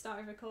time we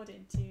started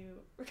recording to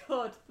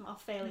record our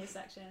failure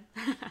section,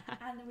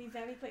 and we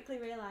very quickly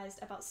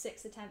realised about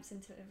 6 attempts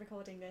into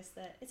recording this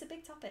that it's a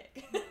big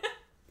topic.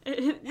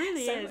 It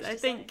really is. I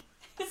think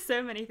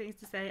so many things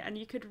to say, and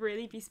you could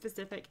really be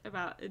specific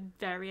about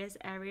various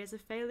areas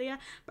of failure,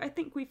 but I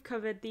think we've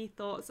covered the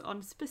thoughts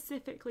on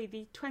specifically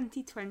the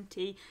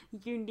 2020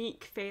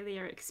 unique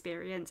failure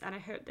experience, and I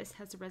hope this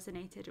has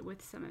resonated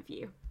with some of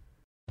you.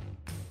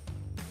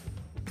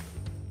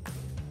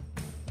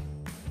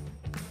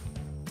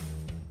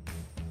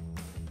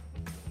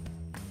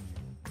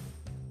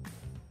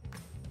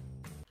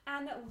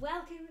 And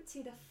welcome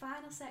to the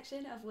final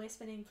section of We're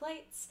Spinning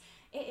Plates.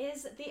 It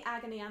is the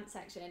agony aunt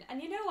section.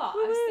 And you know what?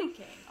 Woo-hoo. I was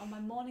thinking on my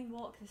morning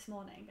walk this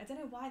morning, I don't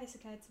know why this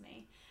occurred to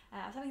me.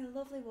 I was having a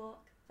lovely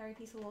walk, very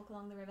peaceful walk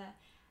along the river,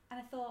 and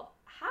I thought,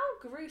 how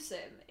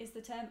gruesome is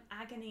the term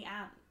agony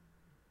aunt?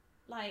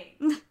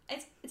 Like,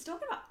 it's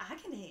talking about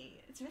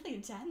agony. It's really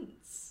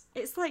intense.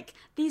 It's like,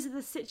 these are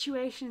the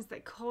situations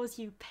that cause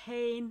you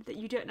pain, that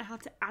you don't know how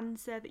to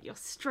answer, that you're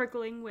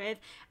struggling with,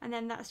 and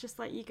then that's just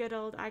like your good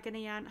old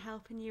agony aunt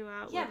helping you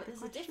out. Yeah, with but there's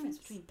questions. a difference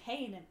between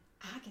pain and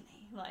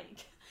agony.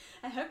 Like,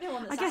 I hope no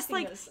one that's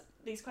asking us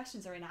these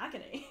questions are in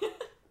agony.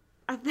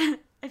 I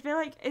feel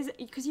like, is it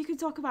because you can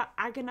talk about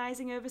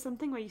agonizing over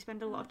something where you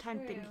spend a lot of time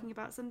thinking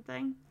about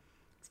something.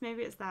 So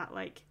maybe it's that,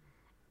 like,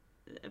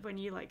 when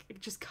you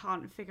just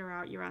can't figure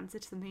out your answer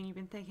to something you've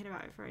been thinking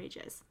about it for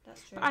ages.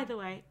 That's true. But either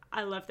way,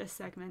 I love this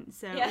segment.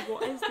 So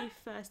What is the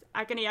first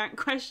agony aunt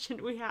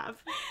question we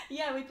have?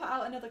 Yeah, we put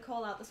out another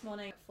call out this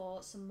morning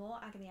for some more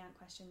agony aunt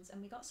questions,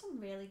 and we got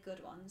some really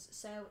good ones.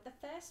 So the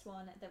first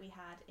one that we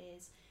had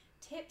is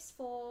tips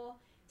for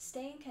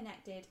staying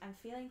connected and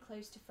feeling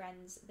close to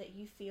friends that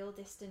you feel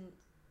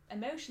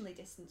emotionally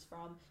distanced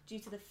from due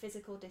to the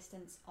physical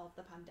distance of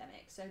the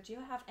pandemic. So do you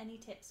have any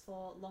tips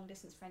for long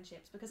distance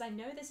friendships? Because I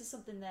know this is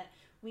something that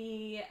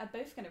we are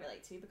both going to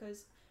relate to,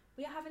 because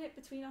We are having it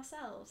between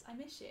ourselves. I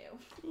miss you.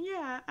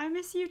 Yeah, I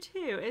miss you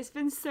too. It's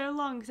been so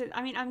long since.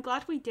 I mean, I'm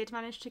glad we did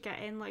manage to get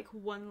in like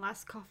one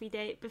last coffee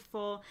date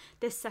before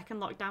this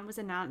second lockdown was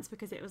announced,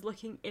 because it was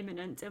looking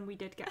imminent, and we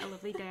did get a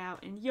lovely day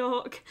out in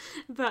York.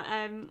 But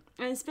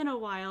it's been a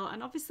while,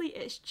 and obviously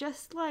it's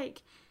just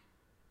like,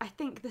 I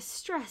think the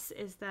stress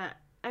is that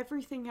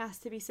everything has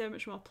to be so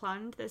much more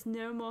planned. There's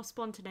no more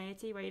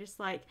spontaneity where you're just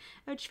like,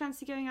 oh, do you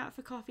fancy going out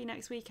for coffee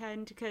next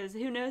weekend? Because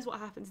who knows what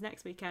happens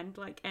next weekend?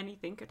 Like,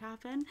 anything could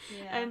happen.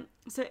 Yeah.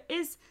 So it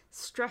is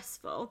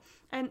stressful.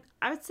 And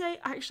I would say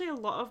actually a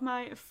lot of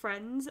my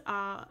friends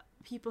are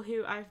people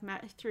who I've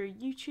met through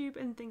YouTube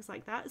and things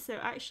like that. So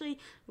actually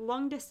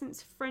long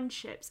distance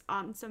friendships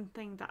aren't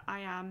something that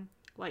I am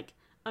like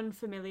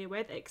unfamiliar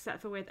with,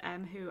 except for with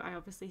who I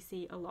obviously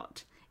see a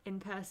lot in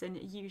person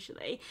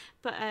usually.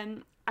 But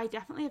I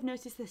definitely have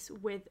noticed this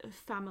with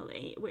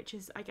family, which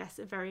is, I guess,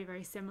 very,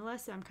 very similar.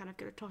 So I'm kind of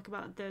going to talk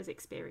about those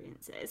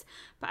experiences.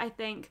 But I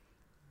think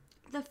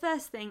the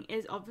first thing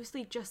is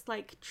obviously just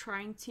like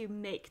trying to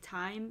make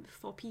time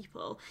for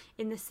people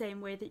in the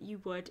same way that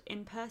you would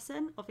in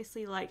person.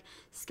 Obviously, like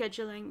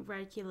scheduling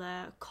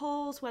regular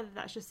calls, whether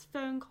that's just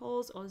phone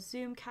calls or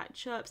Zoom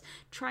catch-ups,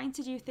 trying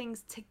to do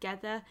things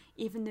together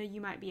even though you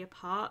might be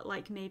apart,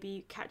 like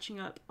maybe catching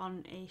up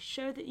on a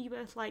show that you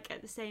both like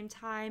at the same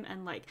time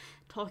and like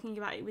talking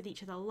about it with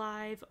each other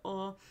live,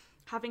 or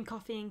having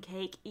coffee and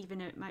cake, even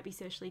though it might be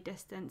socially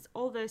distanced.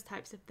 All those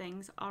types of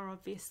things are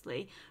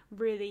obviously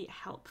really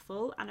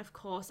helpful. And of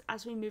course,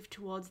 as we move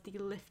towards the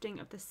lifting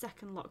of the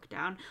second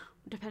lockdown,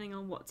 depending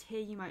on what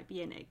tier you might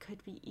be in, it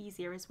could be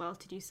easier as well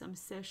to do some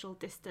social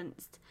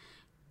distanced,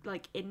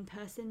 like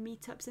in-person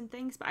meetups and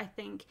things. But I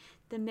think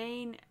the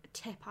main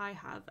tip I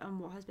have, and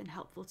what has been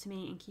helpful to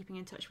me in keeping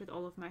in touch with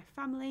all of my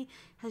family,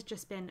 has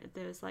just been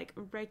those like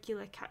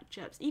regular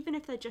catch-ups, even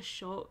if they're just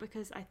short,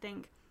 because I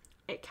think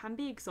it can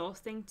be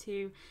exhausting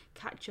to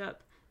catch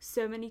up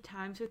so many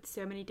times with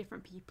so many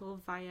different people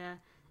via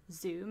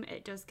Zoom.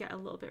 It does get a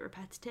little bit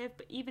repetitive,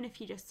 but even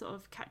if you just sort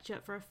of catch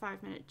up for a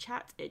 5-minute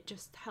chat, it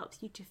just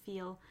helps you to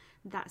feel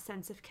that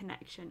sense of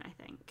connection,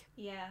 I think.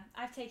 Yeah,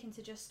 I've taken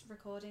to just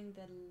recording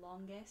the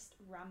longest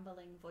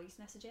rambling voice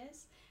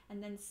messages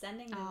and then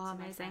sending them to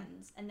my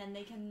friends, and then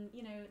they can,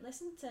 you know,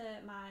 listen to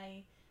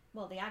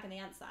the agony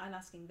ants that I'm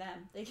asking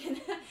them. They can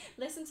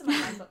listen to my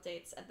life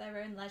updates at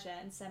their own leisure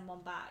and send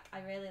one back.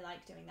 I really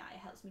like doing that. It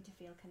helps me to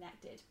feel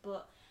connected.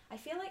 But I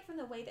feel like from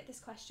the way that this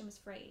question was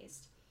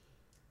phrased,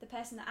 the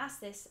person that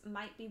asked this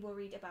might be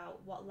worried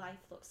about what life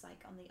looks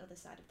like on the other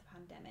side of the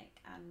pandemic.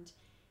 And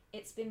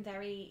it's been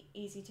very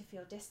easy to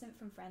feel distant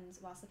from friends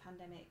whilst the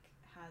pandemic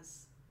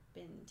has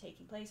been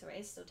taking place, or it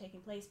is still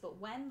taking place. But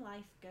when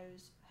life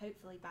goes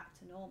hopefully back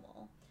to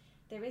normal,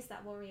 there is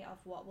that worry of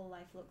what will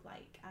life look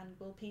like, and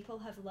will people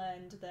have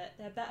learned that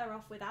they're better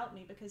off without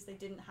me because they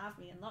didn't have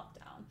me in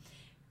lockdown.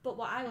 But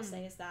what I will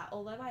say is that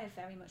although I have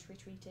very much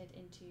retreated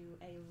into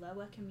a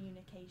lower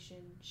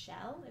communication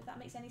shell, if that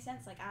makes any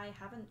sense, like I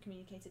haven't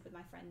communicated with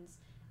my friends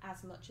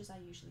as much as I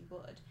usually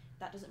would,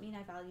 that doesn't mean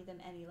I value them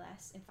any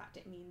less. In fact,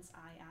 it means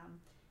I am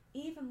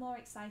even more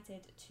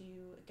excited to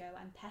go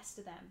and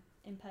pester them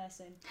in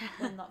person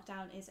when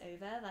lockdown is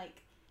over.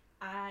 Like,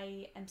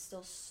 I am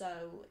still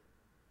so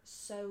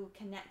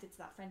connected to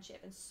that friendship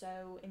and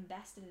so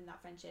invested in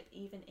that friendship,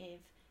 even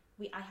if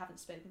I haven't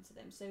spoken to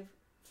them. So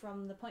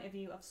from the point of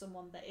view of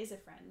someone that is a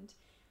friend,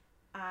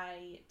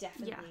 I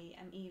definitely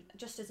am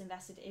just as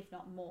invested, if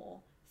not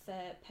more, for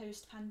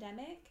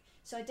post-pandemic.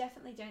 So I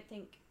definitely don't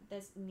think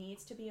there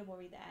needs to be a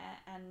worry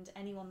there. And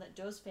anyone that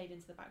does fade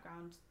into the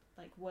background,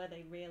 like, were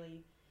they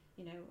really,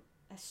 you know,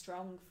 a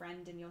strong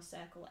friend in your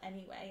circle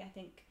anyway? I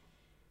think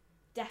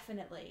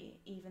definitely,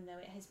 even though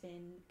it has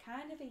been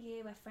kind of a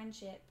year where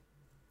friendship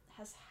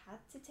has had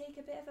to take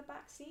a bit of a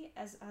backseat,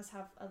 as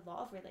have a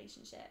lot of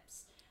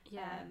relationships.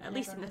 Yeah, at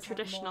least in the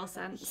traditional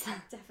sense. Yeah,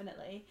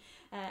 definitely.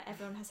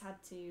 Everyone has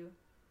had to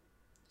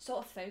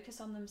sort of focus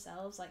on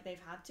themselves, like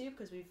they've had to,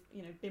 because we've,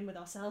 you know, been with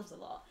ourselves a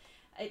lot.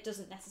 It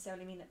doesn't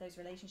necessarily mean that those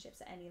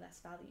relationships are any less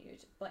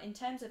valued. But in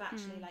terms of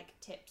actually like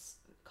tips,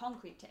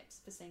 concrete tips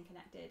for staying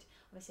connected,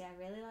 obviously I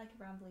really like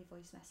a rambly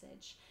voice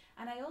message.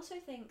 And I also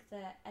think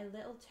that a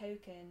little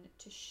token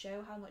to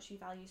show how much you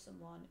value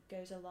someone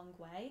goes a long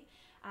way.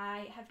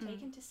 I have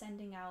taken to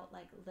sending out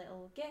like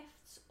little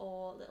gifts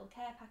or little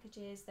care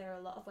packages. There are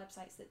a lot of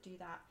websites that do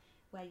that,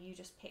 where you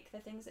just pick the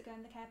things that go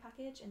in the care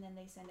package and then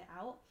they send it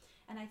out.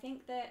 And I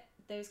think that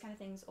those kind of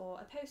things, or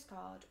a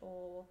postcard,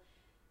 or,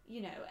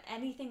 you know,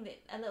 anything that,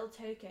 a little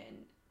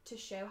token to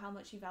show how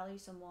much you value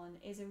someone,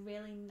 is a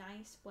really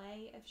nice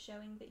way of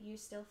showing that you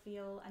still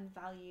feel and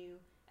value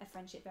a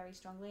friendship very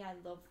strongly. I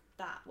love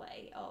that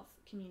way of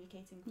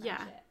communicating friendship.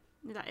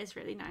 Yeah, that is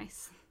really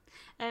nice.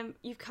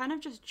 You've kind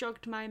of just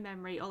jogged my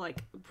memory, or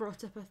like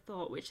brought up a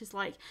thought, which is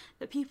like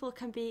that people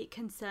can be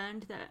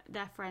concerned that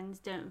their friends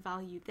don't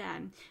value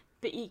them,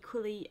 but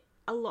equally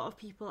a lot of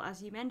people,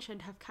 as you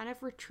mentioned, have kind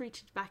of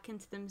retreated back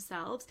into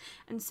themselves,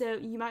 and so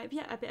you might be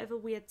at a bit of a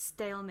weird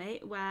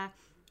stalemate where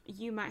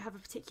you might have a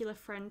particular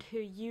friend who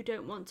you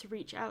don't want to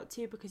reach out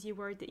to because you're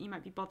worried that you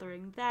might be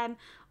bothering them,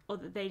 or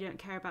that they don't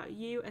care about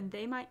you, and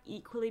they might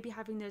equally be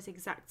having those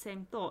exact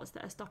same thoughts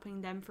that are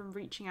stopping them from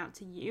reaching out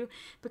to you,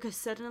 because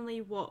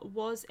suddenly what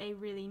was a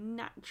really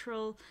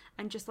natural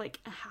and just like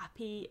a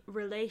happy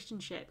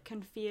relationship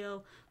can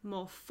feel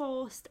more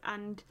forced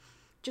and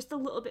just a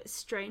little bit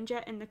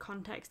stranger in the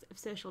context of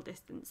social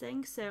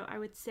distancing. So I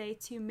would say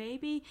to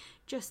maybe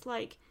just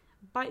like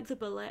bite the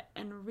bullet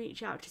and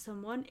reach out to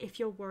someone if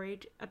you're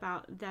worried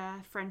about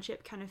their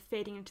friendship kind of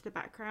fading into the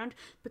background,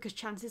 because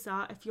chances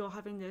are if you're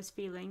having those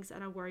feelings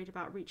and are worried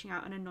about reaching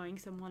out and annoying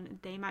someone,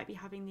 they might be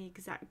having the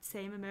exact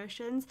same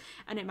emotions,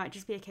 and it might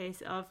just be a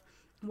case of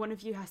one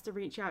of you has to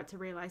reach out to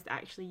realise that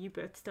actually you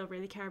both still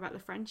really care about the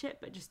friendship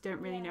but just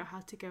don't really know how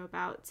to go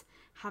about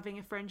having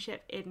a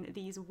friendship in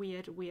these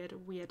weird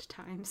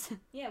times.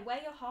 Yeah, wear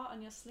your heart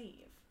on your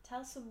sleeve.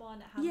 Tell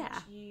someone how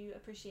much you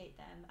appreciate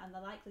them, and the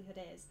likelihood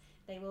is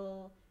they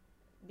will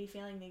be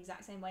feeling the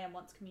exact same way and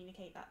want to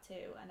communicate that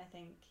too. And I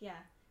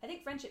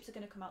think friendships are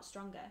going to come out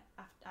stronger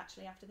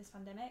after this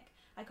pandemic.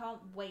 I can't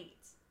wait,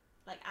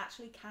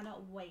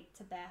 cannot wait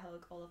to bear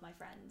hug all of my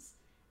friends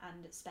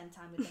and spend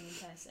time with them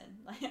in person.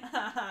 Like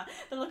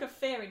the look of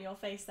fear in your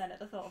face then at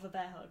the thought of a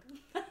bear hug.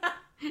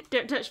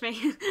 Don't touch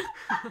me.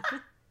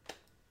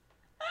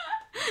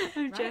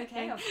 I'm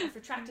joking. Okay, I've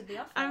retracted the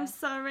offer. I'm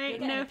sorry.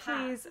 No,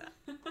 please.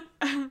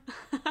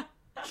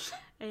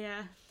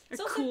 Yeah.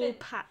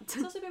 Pat.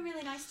 It's also been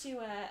really nice to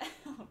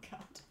oh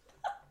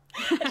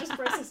god. I just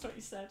processed what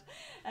you said.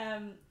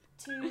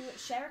 To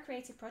share a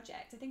creative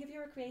project. I think if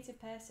you're a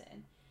creative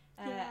person,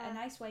 a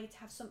nice way to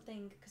have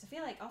something, because I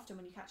feel like often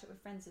when you catch up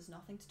with friends there's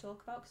nothing to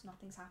talk about because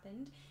nothing's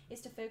happened,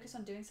 is to focus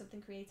on doing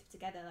something creative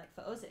together. Like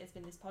for us it has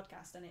been this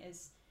podcast, and it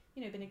has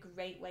been a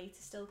great way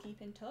to still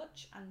keep in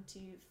touch and to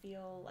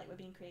feel like we're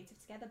being creative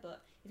together.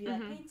 But if you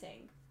like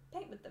painting,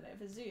 paint with them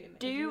over Zoom.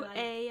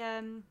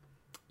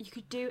 You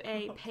could do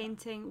a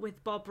painting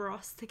with Bob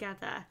Ross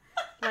together.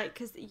 Like,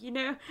 because,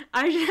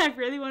 I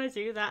really want to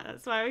do that.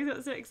 That's why I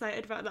got so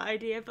excited about that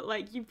idea. But,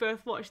 like, you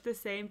both watch the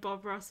same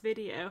Bob Ross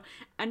video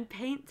and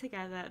paint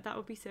together. That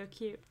would be so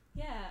cute.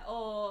 Yeah,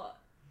 or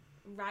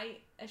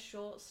write a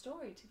short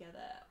story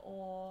together.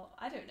 Or,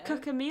 I don't know.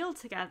 Cook a meal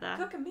together.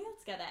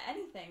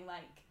 Anything.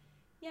 Like,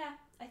 yeah,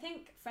 I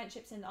think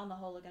friendships on the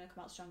whole are going to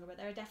come out stronger, but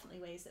there are definitely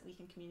ways that we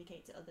can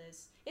communicate to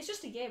others. It's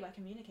just a year where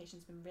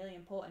communication's been really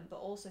important, but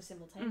also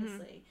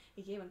simultaneously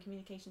a year when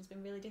communication's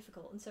been really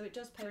difficult, and so it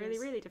does pose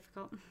really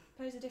difficult.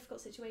 Pose a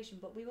difficult situation,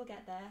 but we will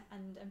get there,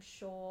 and I'm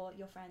sure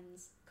your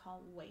friends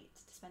can't wait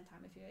to spend time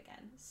with you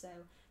again. So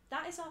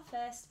that is our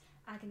first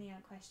agony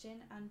aunt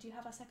question, and do you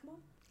have our second one?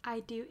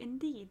 I do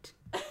indeed.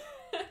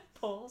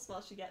 Pause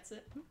while she gets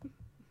it.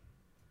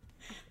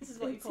 This is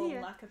what you call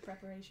lack of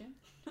preparation.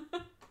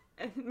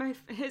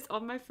 It's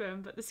on my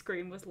phone, but the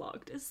screen was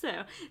locked.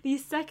 So the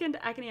second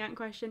agony aunt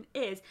question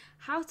is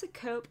how to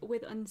cope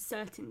with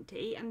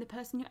uncertainty, and the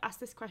person who asked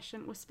this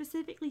question was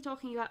specifically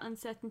talking about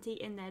uncertainty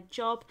in their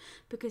job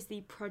because the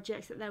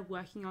projects that they're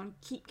working on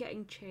keep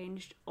getting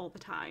changed all the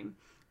time.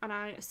 And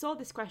I saw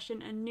this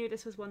question and knew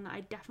this was one that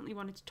I definitely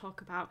wanted to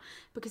talk about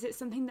because it's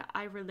something that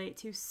I relate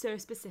to so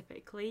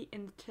specifically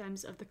in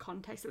terms of the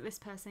context that this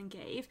person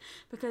gave,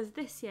 because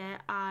this year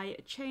I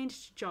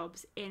changed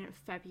jobs in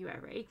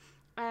February.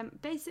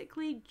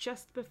 Basically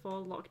just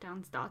before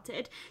lockdown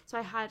started. So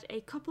I had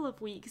a couple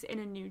of weeks in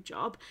a new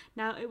job.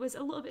 Now it was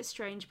a little bit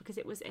strange because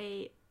it was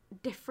a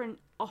different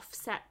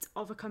offset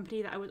of a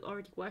company that I was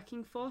already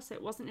working for, so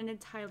it wasn't an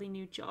entirely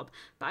new job,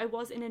 but I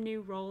was in a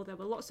new role. There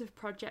were lots of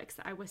projects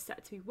that I was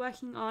set to be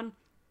working on.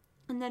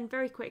 And then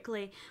very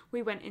quickly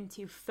we went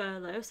into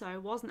furlough, so I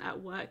wasn't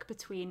at work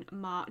between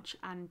March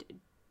and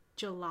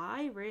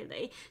July,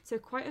 really. So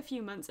quite a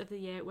few months of the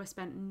year were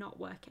spent not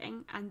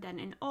working, and then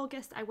in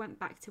August I went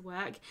back to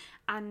work,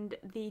 and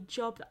the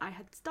job that I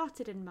had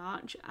started in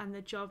March and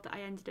the job that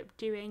I ended up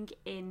doing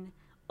in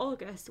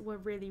August were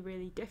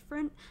really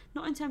different.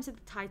 Not in terms of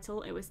the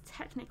title, it was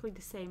technically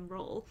the same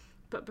role,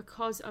 but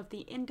because of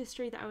the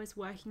industry that I was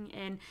working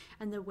in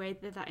and the way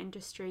that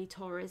industry,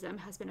 tourism,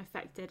 has been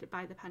affected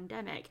by the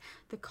pandemic,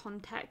 the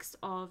context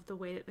of the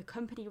way that the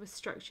company was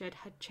structured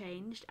had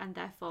changed, and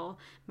therefore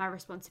my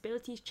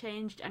responsibilities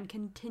changed and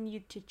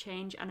continued to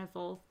change and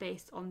evolve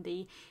based on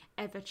the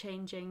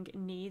ever-changing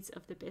needs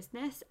of the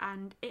business.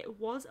 And it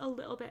was a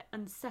little bit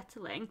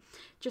unsettling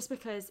just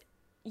because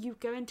you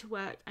go into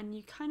work and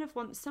you kind of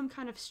want some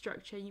kind of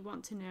structure. You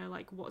want to know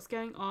like what's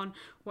going on,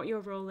 what your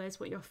role is,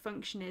 what your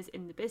function is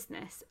in the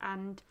business.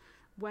 And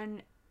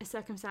when a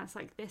circumstance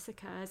like this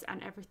occurs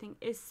and everything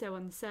is so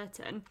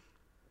uncertain,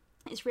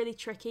 it's really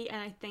tricky.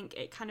 And I think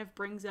it kind of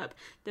brings up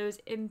those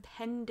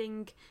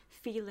impending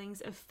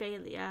feelings of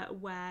failure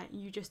where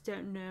you just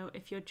don't know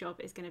if your job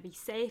is going to be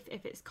safe,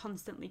 if it's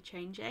constantly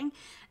changing.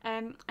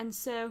 And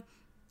so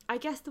I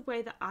guess the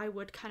way that I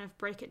would kind of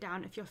break it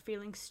down if you're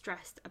feeling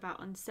stressed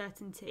about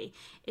uncertainty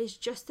is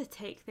just to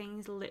take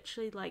things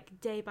literally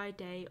like day by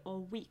day or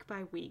week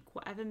by week,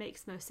 whatever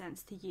makes most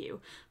sense to you,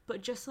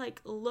 but just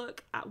like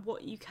look at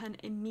what you can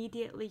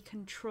immediately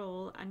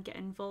control and get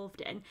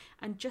involved in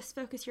and just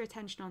focus your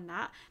attention on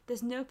that.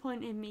 There's no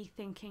point in me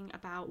thinking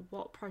about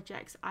what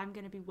projects I'm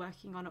going to be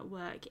working on at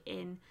work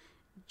in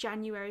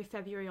January,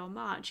 February or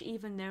March,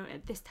 even though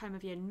at this time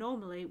of year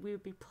normally we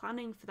would be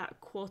planning for that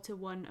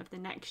Q1 of the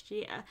next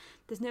year.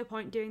 There's no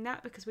point doing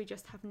that because we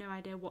just have no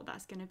idea what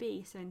that's going to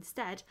be. So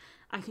instead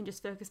I can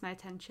just focus my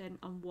attention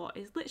on what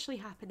is literally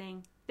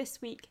happening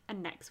this week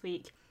and next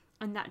week,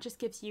 and that just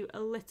gives you a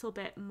little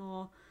bit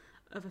more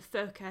of a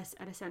focus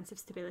and a sense of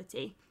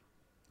stability.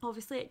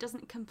 Obviously, it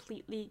doesn't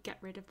completely get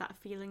rid of that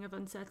feeling of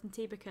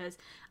uncertainty because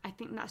I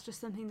think that's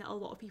just something that a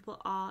lot of people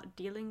are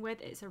dealing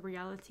with. It's a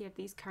reality of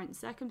these current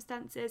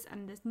circumstances,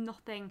 and there's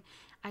nothing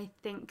I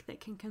think that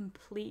can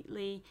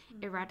completely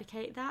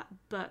eradicate that.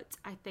 But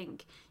I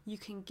think you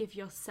can give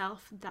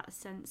yourself that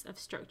sense of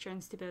structure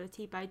and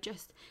stability by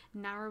just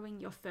narrowing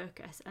your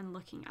focus and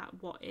looking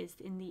at what is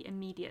in the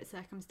immediate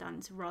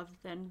circumstance rather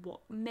than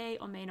what may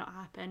or may not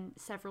happen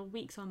several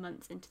weeks or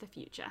months into the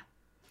future.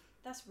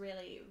 That's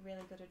really,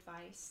 really good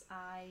advice.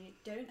 I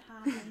don't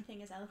have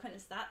anything as eloquent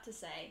as that to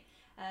say,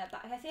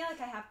 but I feel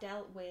like I have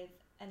dealt with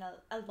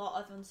a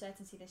lot of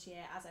uncertainty this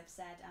year, as I've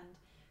said, and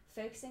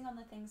focusing on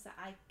the things that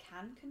I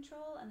can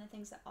control and the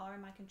things that are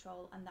in my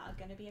control and that are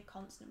going to be a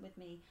constant with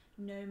me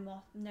no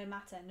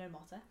matter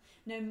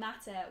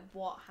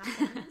what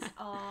happens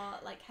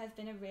have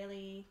been a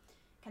really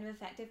kind of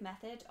effective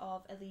method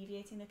of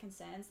alleviating the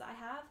concerns that I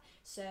have.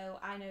 So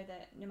I know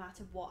that no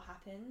matter what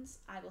happens,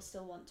 I will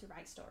still want to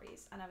write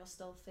stories, and I will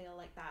still feel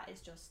like that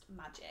is just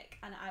magic,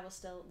 and I will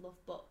still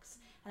love books,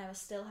 and I will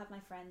still have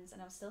my friends,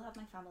 and I will still have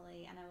my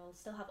family, and I will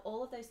still have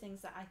all of those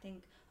things that I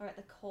think are at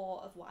the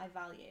core of what I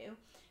value.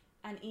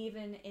 And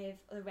even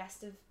if the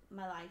rest of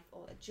my life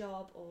or a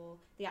job or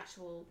the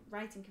actual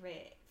writing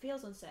career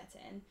feels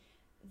uncertain,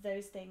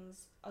 those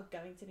things are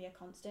going to be a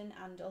constant,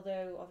 and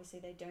although obviously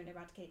they don't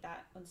eradicate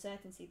that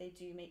uncertainty, they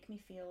do make me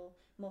feel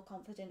more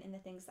confident in the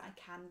things that I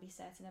can be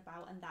certain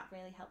about, and that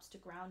really helps to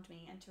ground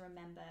me and to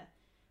remember,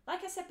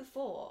 like I said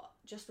before,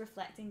 just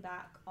reflecting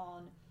back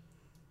on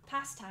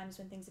past times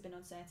when things have been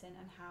uncertain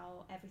and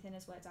how everything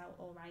has worked out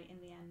all right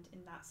in the end.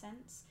 In that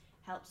sense,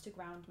 helps to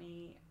ground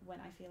me when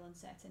I feel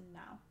uncertain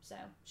now. So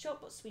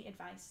short but sweet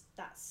advice.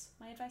 That's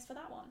my advice for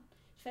that one.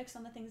 Focus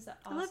on the things that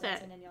are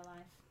certain in your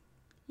life.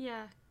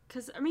 Yeah,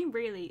 because I mean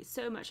really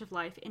so much of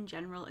life in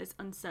general is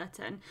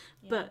uncertain,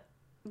 but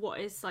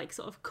what is like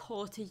sort of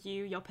core to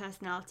you, your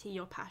personality,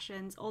 your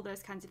passions, all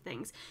those kinds of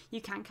things,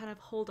 you can kind of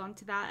hold on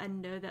to that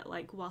and know that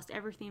like whilst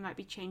everything might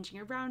be changing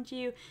around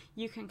you,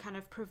 you can kind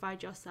of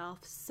provide yourself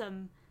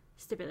some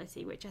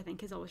stability, which I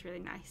think is always really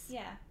nice.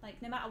 Yeah,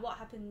 like no matter what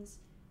happens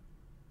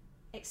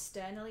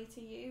externally to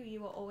you,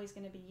 you are always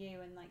going to be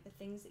you, and like the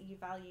things that you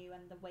value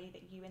and the way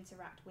that you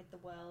interact with the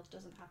world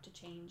doesn't have to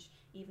change,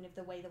 even if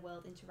the way the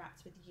world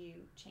interacts with you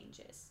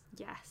changes.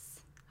 Yes,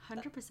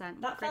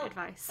 100%. That great felt,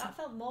 advice. That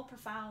felt more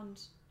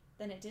profound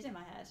than it did in my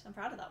head. I'm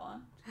proud of that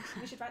one.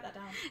 We should write that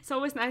down. It's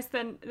always nice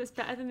then, it's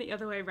better than the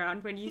other way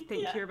around when you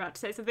think you're about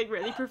to say something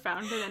really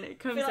profound and then it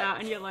comes out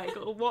and you're like,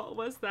 oh, what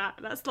was that?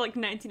 That's like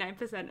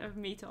 99% of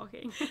me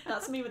talking.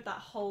 That's me with that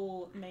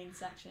whole main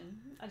section.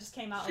 I just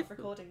came out of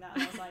recording that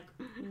and I was like,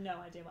 no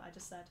idea what I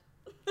just said.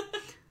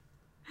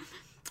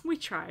 We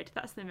tried.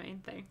 That's the main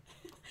thing.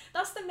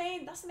 That's the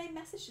main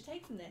message to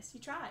take from this.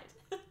 You tried.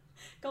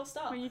 Gold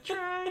star. When you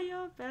try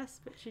your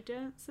best but you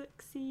don't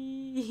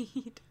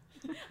succeed.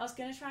 I was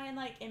going to try and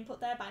like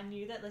input there, but I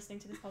knew that listening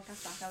to this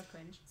podcast back I would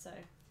cringe, so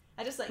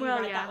I just let you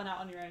write that one out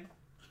on your own.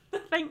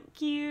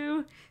 Thank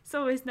you. It's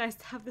always nice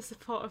to have the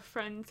support of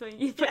friends when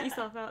you put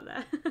yourself out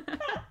there.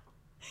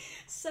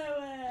 So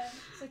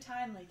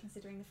timely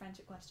considering the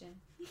friendship question.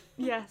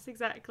 Yes,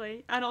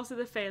 exactly. And also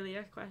the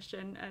failure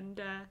question and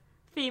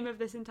theme of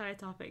this entire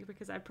topic,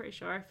 because I'm pretty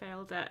sure I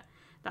failed at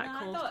that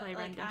Coldplay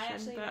rendition. I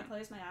actually, when I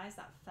closed my eyes,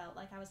 that felt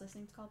like I was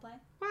listening to Coldplay.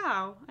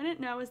 Wow, I didn't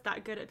know I was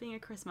that good at being a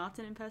Chris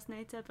Martin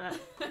impersonator, but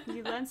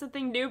you learn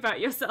something new about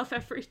yourself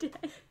every day.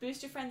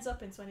 Boost your friends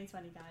up in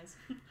 2020, guys.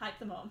 Hype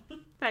them on.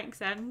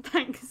 Thanks, Em.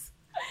 Thanks.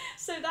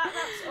 So that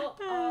wraps up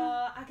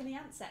our Agony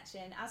Aunt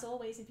section. As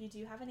always, if you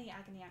do have any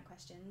Agony Aunt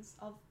questions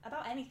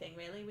about anything,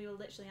 really, we will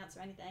literally answer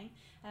anything,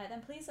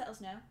 then please let us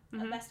know.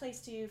 The best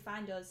place to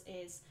find us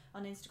is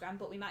on Instagram,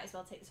 but we might as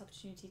well take this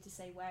opportunity to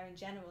say where in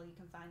general you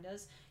can find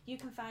us. You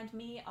can find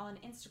me on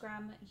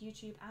Instagram,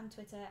 YouTube and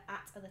Twitter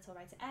at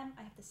 @ALittleWriterM.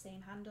 I have the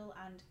same handle,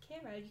 and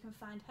Kira, you can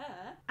find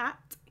her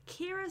at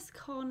Kira's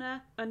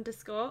Corner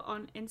 _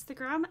 on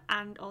Instagram,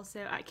 and also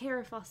at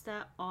Kira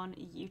Foster on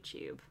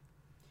YouTube.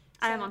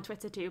 I am on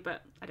Twitter too,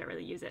 but I don't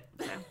really use it.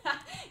 So.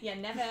 Yeah,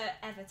 never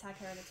ever tag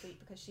her in a tweet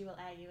because she will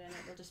air you and it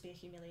will just be a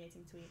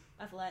humiliating tweet.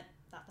 I've learnt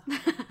that the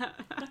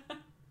hard way. I'm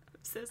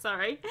so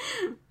sorry.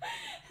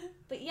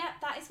 But yeah,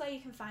 that is where you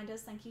can find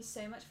us. Thank you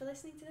so much for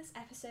listening to this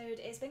episode.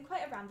 It's been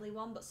quite a rambly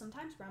one, but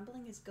sometimes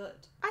rambling is good.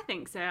 I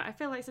think so. I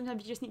feel like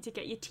sometimes you just need to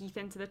get your teeth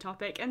into the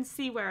topic and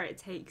see where it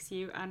takes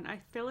you, and I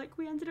feel like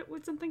we ended up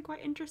with something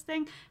quite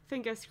interesting.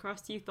 Fingers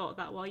crossed you thought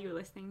that while you were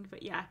listening.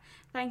 But yeah,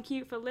 thank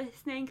you for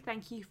listening.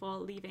 Thank you for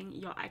leaving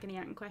your agony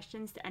aunt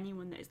questions to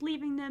anyone that is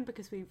leaving them,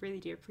 because we really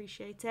do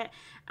appreciate it.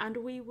 And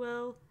we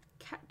will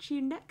catch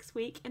you next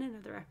week in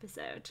another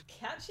episode.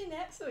 Catch you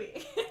next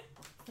week.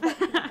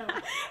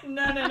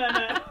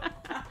 No.